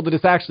the people that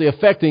it's actually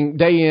affecting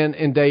day in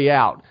and day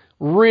out.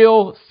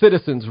 Real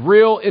citizens,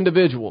 real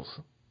individuals.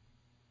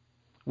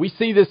 We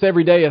see this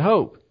every day at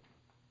Hope.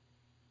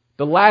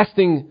 The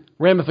lasting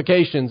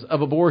ramifications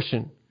of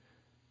abortion.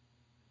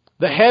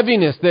 The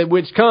heaviness that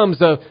which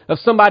comes of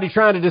somebody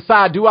trying to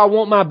decide, do I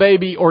want my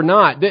baby or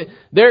not?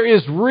 There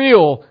is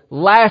real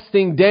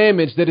lasting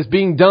damage that is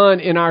being done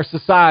in our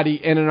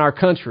society and in our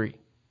country.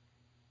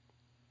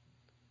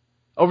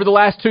 Over the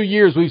last 2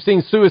 years, we've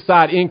seen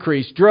suicide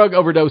increase, drug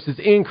overdoses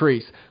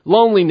increase,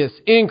 loneliness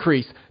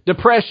increase,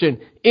 depression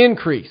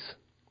increase.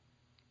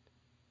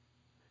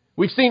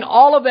 We've seen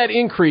all of that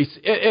increase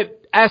at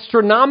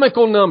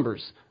astronomical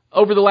numbers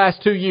over the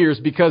last 2 years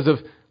because of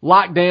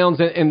lockdowns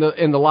and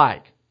the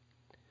like.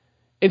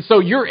 And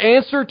so your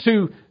answer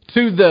to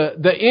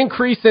the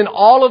increase in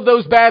all of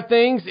those bad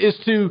things is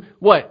to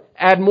what?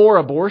 Add more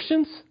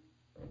abortions?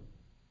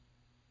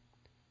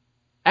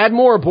 Add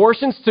more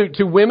abortions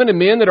to women and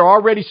men that are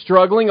already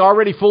struggling,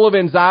 already full of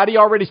anxiety,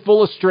 already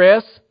full of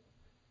stress?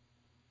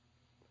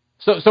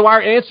 So our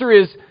answer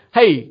is,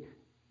 hey,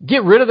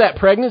 get rid of that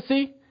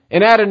pregnancy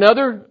and add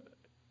another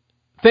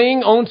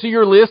thing onto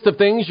your list of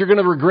things you're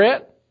going to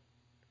regret?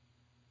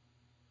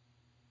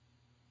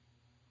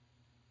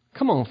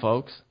 Come on,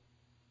 folks.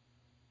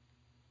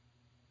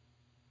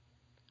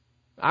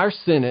 Our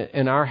Senate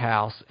and our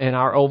House and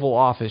our Oval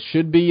Office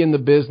should be in the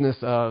business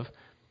of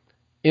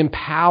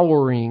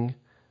empowering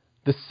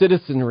the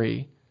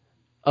citizenry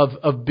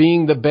of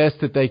being the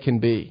best that they can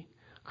be.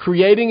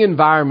 Creating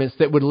environments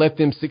that would let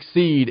them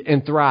succeed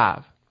and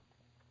thrive.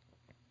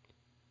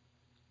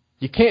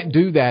 You can't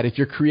do that if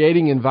you're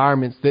creating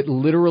environments that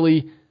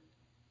literally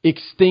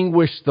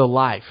extinguish the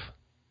life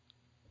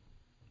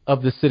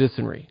of the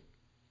citizenry.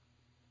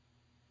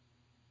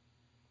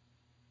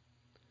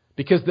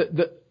 Because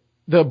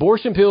the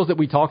abortion pills that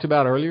we talked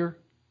about earlier,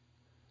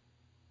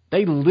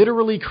 they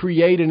literally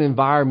create an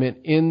environment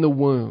in the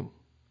womb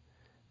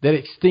that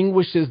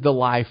extinguishes the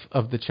life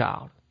of the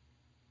child.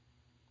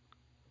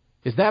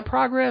 Is that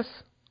progress?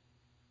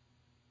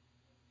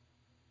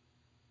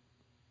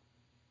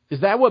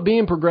 Is that what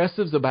being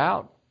progressive's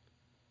about?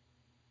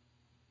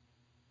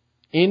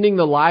 Ending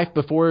the life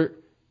before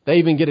they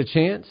even get a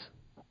chance?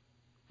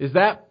 Is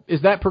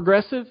that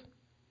progressive?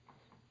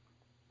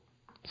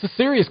 It's a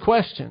serious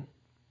question.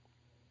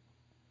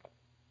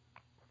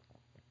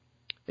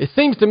 It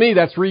seems to me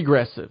that's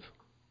regressive.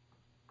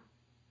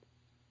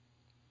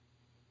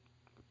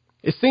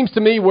 It seems to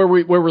me where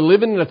we're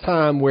living in a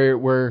time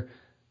where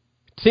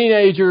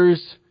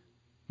teenagers,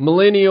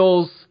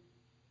 millennials,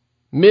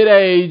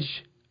 mid-age,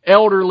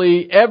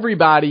 elderly,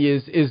 everybody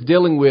is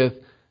dealing with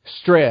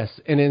stress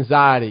and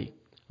anxiety,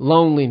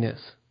 loneliness,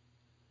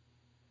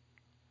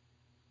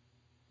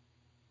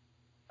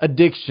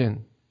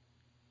 addiction,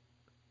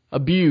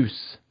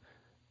 abuse.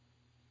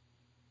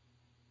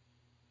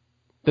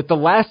 That the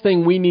last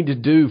thing we need to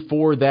do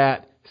for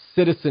that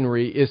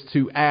citizenry is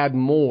to add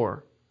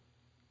more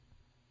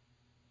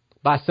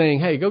by saying,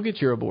 hey, go get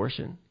your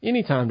abortion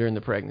anytime during the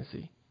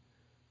pregnancy.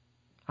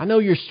 I know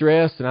you're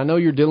stressed and I know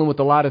you're dealing with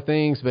a lot of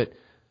things, but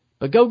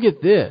go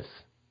get this.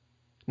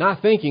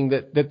 Not thinking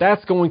that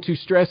that's going to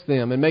stress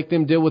them and make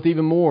them deal with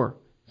even more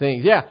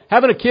things. Yeah,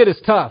 having a kid is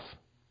tough.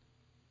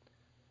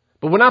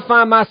 But when I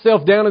find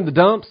myself down in the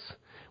dumps,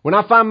 when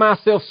I find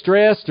myself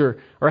stressed or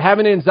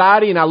having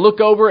anxiety and I look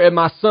over at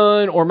my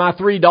son or my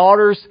 3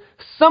 daughters,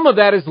 some of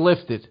that is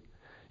lifted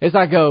as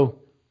I go,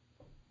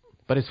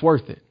 but it's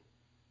worth it.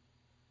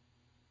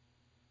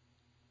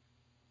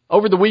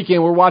 Over the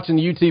weekend, we're watching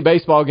the UT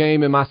baseball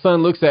game and my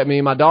son looks at me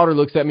and my daughter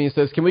looks at me and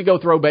says, can we go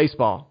throw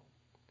baseball?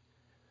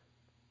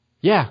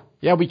 Yeah,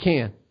 we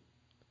can.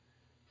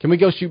 Can we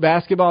go shoot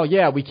basketball?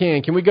 Yeah, we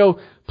can. Can we go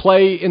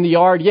play in the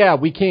yard? Yeah,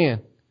 we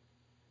can.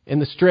 And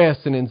the stress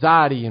and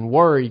anxiety and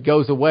worry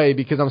goes away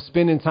because I'm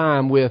spending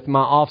time with my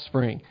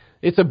offspring.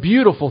 It's a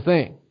beautiful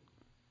thing.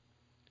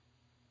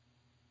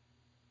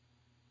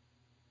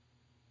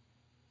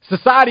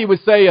 Society would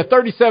say a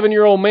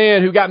 37-year-old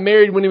man who got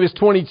married when he was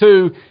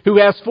 22, who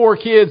has 4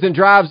 kids and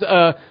drives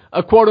a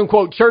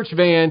quote-unquote church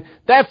van,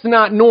 that's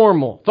not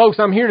normal. Folks,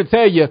 I'm here to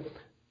tell you,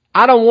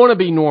 I don't want to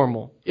be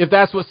normal if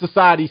that's what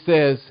society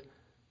says.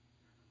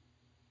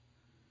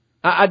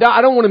 I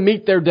don't want to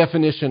meet their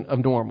definition of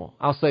normal.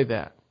 I'll say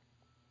that.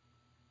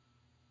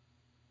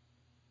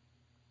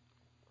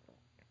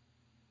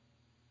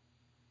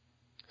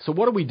 So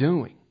what are we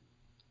doing?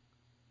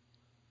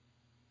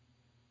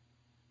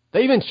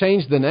 They even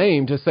changed the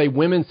name to say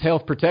Women's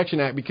Health Protection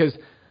Act because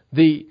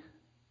the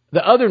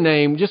other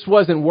name just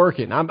wasn't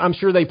working. I'm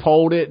sure they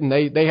polled it and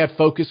they had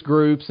focus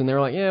groups and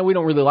they're like, yeah, we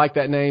don't really like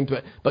that name,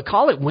 but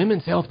call it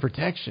Women's Health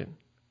Protection.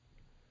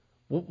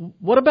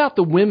 What about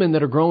the women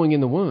that are growing in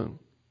the womb?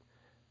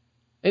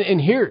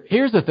 And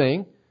here's the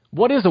thing.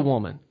 What is a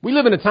woman? We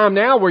live in a time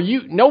now where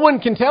no one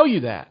can tell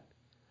you that.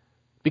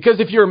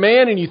 Because if you're a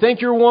man and you think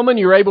you're a woman,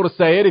 you're able to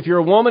say it. If you're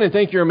a woman and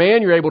think you're a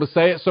man, you're able to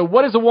say it. So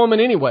what is a woman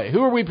anyway?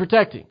 Who are we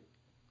protecting?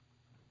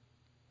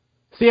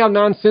 See how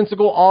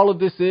nonsensical all of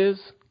this is?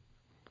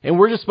 And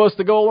we're just supposed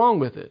to go along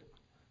with it.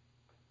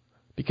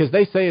 Because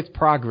they say it's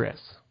progress.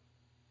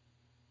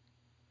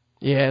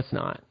 Yeah, it's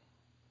not.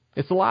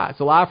 It's a lie. It's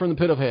a lie from the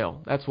pit of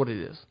hell. That's what it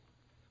is.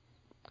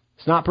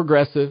 It's not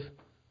progressive.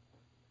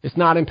 It's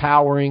not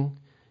empowering.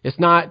 It's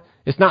not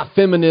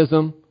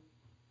feminism.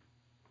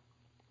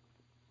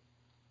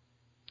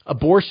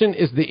 Abortion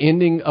is the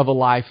ending of a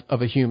life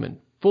of a human.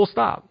 Full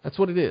stop. That's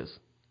what it is.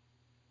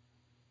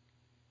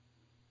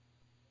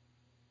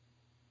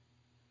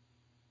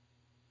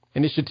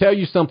 And it should tell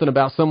you something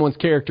about someone's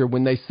character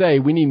when they say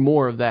we need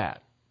more of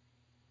that.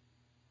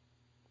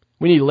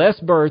 We need less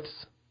births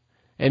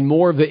and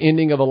more of the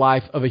ending of a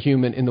life of a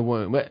human in the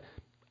womb. But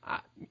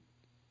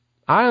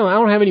I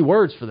don't have any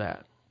words for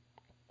that.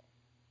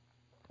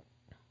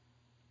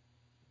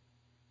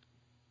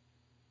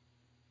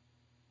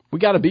 We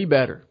got to be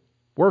better.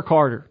 Work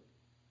harder.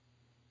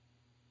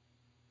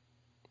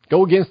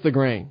 Go against the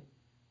grain.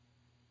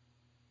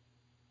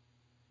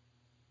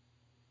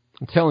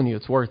 I'm telling you,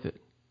 it's worth it.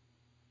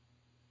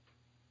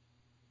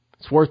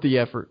 It's worth the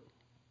effort.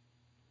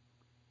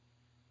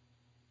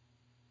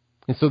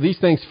 And so these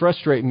things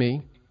frustrate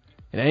me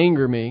and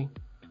anger me,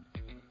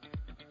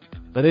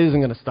 but it isn't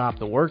going to stop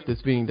the work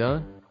that's being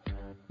done.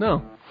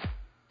 No.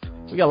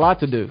 We got a lot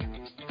to do,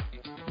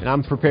 and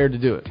I'm prepared to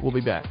do it. We'll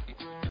be back.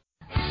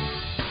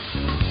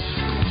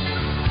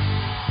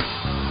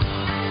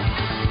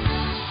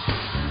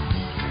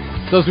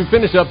 So as we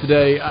finish up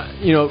today,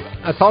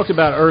 I talked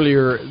about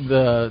earlier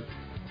the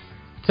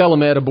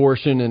telemed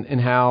abortion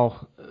and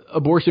how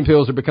abortion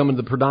pills are becoming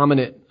the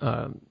predominant,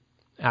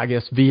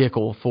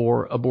 vehicle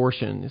for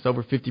abortion. It's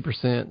over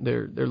 50%.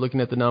 They're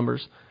looking at the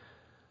numbers.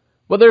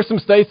 Well, there are some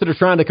states that are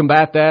trying to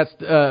combat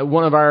that.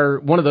 One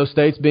of those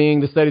states being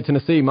the state of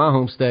Tennessee, my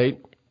home state.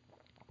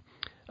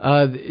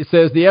 It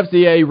says the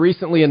FDA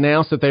recently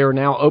announced that they are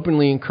now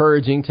openly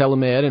encouraging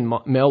telemed and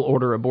mail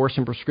order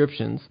abortion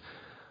prescriptions.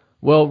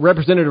 Well,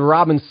 Representative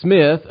Robin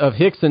Smith of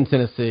Hickson,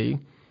 Tennessee,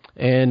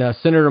 and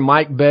Senator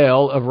Mike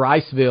Bell of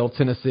Riceville,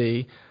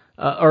 Tennessee,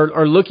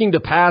 are looking to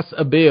pass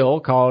a bill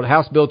called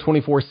House Bill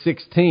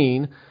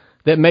 2416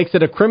 that makes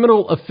it a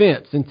criminal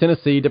offense in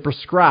Tennessee to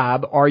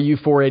prescribe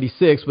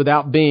RU-486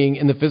 without being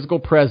in the physical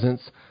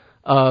presence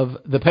of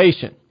the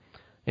patient.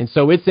 And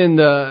so it's in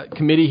the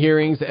committee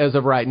hearings as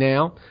of right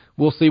now.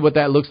 We'll see what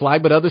that looks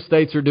like, but other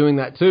states are doing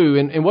that too.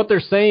 And what they're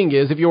saying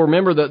is, if you'll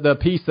remember the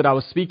piece that I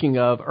was speaking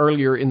of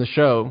earlier in the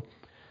show,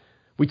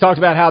 we talked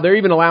about how they're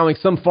even allowing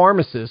some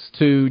pharmacists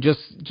to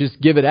just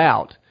give it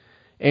out.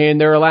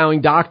 And they're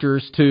allowing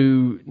doctors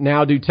to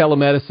now do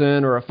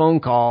telemedicine or a phone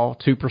call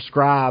to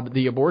prescribe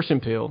the abortion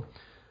pill.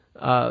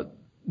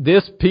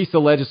 This piece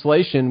of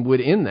legislation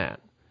would end that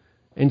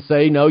and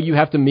say, no, you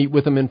have to meet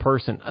with them in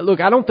person. Look,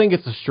 I don't think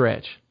it's a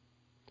stretch.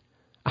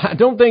 I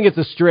don't think it's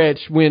a stretch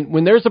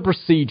when there's a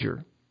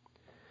procedure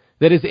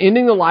that is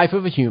ending the life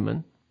of a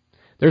human,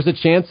 there's a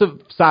chance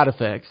of side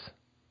effects,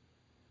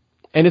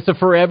 and it's a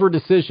forever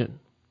decision.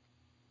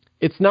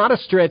 It's not a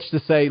stretch to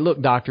say,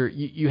 look, doctor,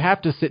 you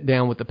have to sit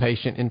down with the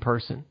patient in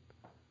person.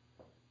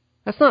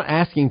 That's not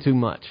asking too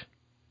much.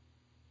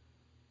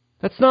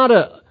 That's not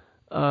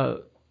a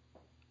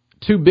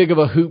too big of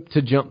a hoop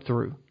to jump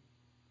through.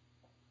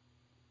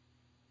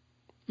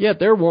 Yet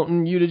they're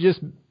wanting you to just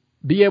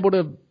be able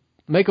to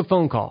make a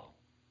phone call.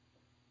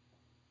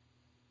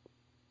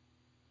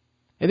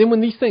 And then when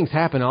these things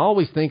happen, I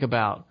always think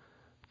about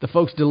the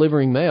folks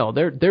delivering mail.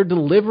 They're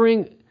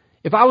delivering,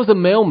 if I was a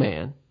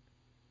mailman,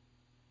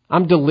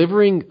 I'm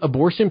delivering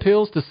abortion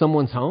pills to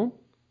someone's home.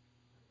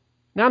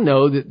 Now I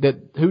know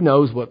that who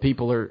knows what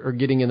people are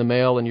getting in the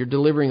mail, and you're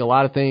delivering a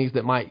lot of things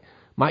that might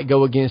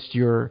go against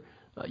your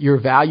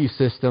value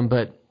system,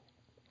 but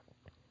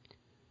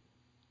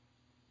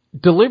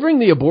delivering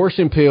the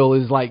abortion pill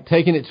is like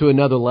taking it to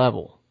another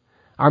level.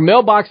 Our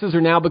mailboxes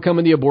are now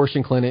becoming the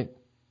abortion clinic.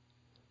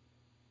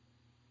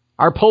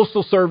 Our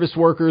postal service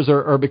workers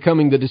are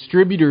becoming the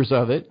distributors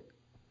of it.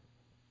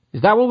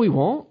 Is that what we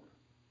want?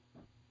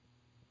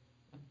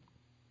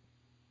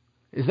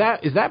 Is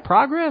that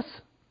progress?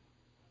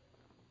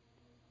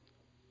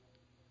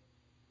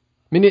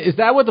 I mean, is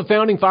that what the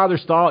Founding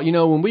Fathers thought?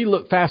 When we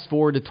look fast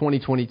forward to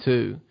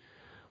 2022,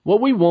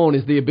 what we want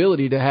is the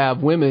ability to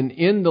have women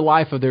in the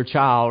life of their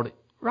child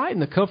right in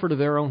the comfort of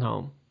their own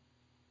home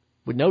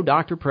with no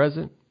doctor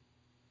present,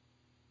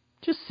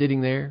 just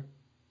sitting there.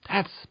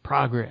 That's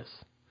progress.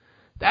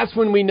 That's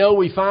when we know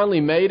we finally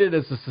made it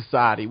as a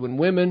society, when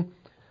women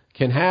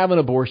can have an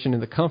abortion in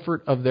the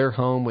comfort of their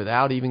home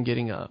without even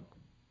getting up.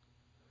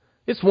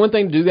 It's one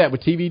thing to do that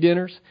with TV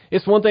dinners.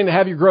 It's one thing to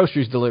have your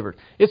groceries delivered.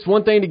 It's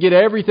one thing to get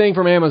everything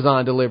from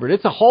Amazon delivered.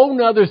 It's a whole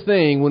nother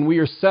thing when we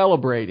are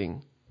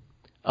celebrating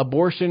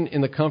abortion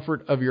in the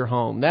comfort of your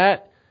home.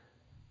 That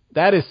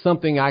is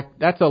something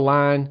that's a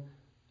line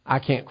I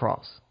can't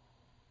cross.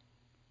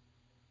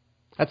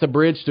 That's a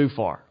bridge too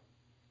far.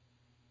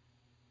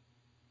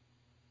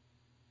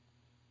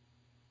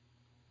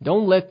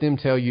 Don't let them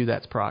tell you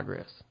that's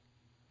progress.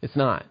 It's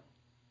not.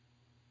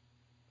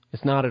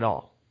 It's not at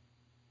all.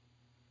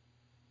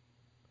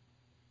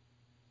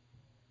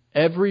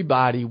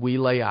 Everybody we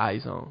lay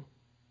eyes on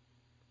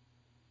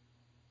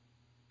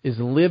is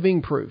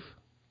living proof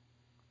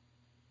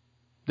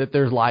that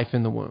there's life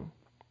in the womb.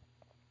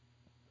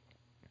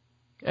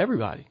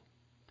 Everybody.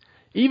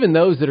 Even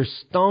those that are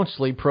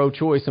staunchly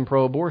pro-choice and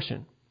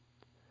pro-abortion.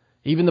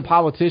 Even the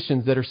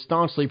politicians that are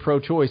staunchly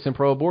pro-choice and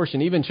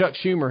pro-abortion. Even Chuck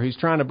Schumer, who's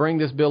trying to bring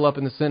this bill up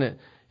in the Senate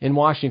in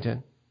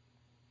Washington.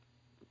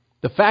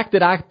 The fact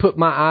that I put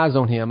my eyes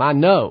on him, I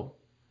know,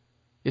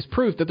 is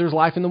proof that there's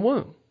life in the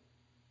womb.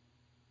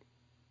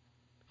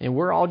 And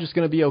we're all just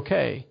going to be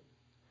okay.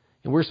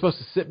 And we're supposed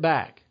to sit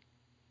back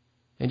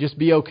and just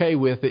be okay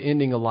with the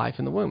ending of life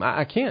in the womb.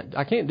 I can't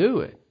do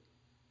it.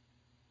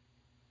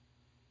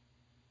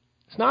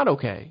 It's not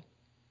okay.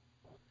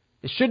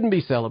 It shouldn't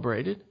be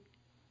celebrated.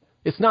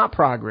 It's not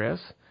progress.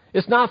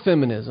 It's not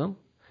feminism.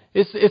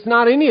 It's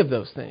not any of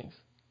those things.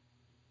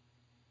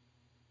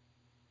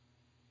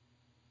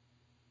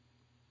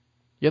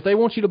 Yet they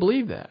want you to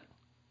believe that.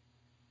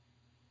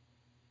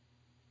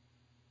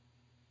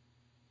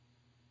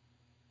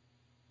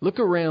 Look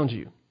around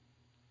you.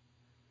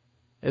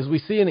 As we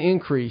see an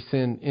increase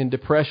in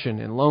depression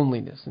and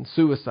loneliness and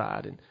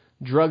suicide and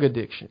drug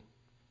addiction,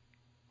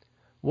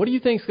 what do you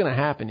think is going to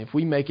happen if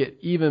we make it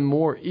even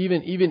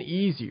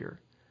easier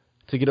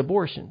to get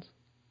abortions?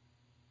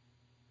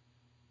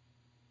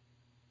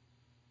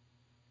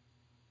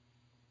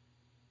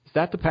 Is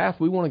that the path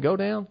we want to go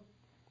down?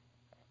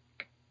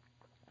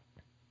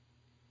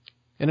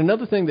 And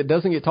another thing that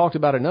doesn't get talked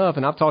about enough,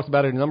 and I've talked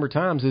about it a number of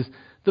times, is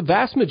the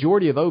vast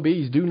majority of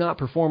OBs do not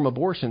perform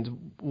abortions.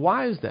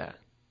 Why is that?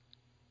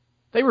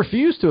 They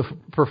refuse to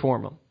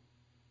perform them.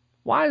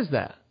 Why is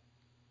that?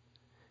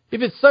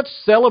 If it's such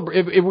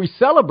if we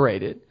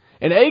celebrate it,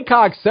 and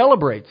ACOG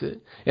celebrates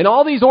it, and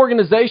all these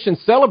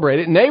organizations celebrate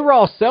it, and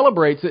NARAL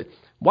celebrates it,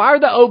 why are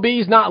the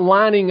OBs not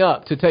lining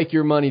up to take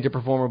your money to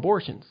perform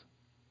abortions?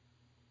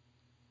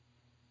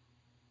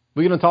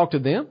 We're going to talk to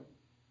them?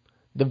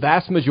 The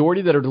vast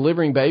majority that are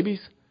delivering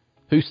babies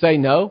who say,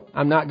 no,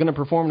 I'm not going to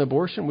perform an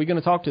abortion, we're going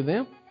to talk to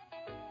them?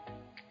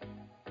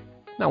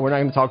 No, we're not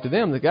going to talk to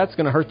them. That's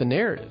going to hurt the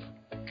narrative.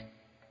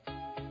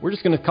 We're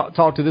just going to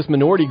talk to this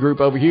minority group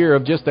over here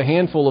of just a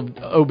handful of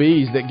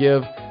OBs that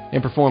give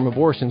and perform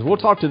abortions. We'll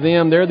talk to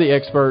them. They're the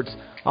experts.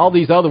 All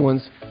these other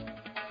ones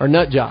are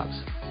nut jobs.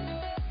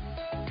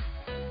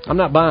 I'm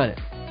not buying it.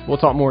 We'll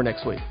talk more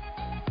next week.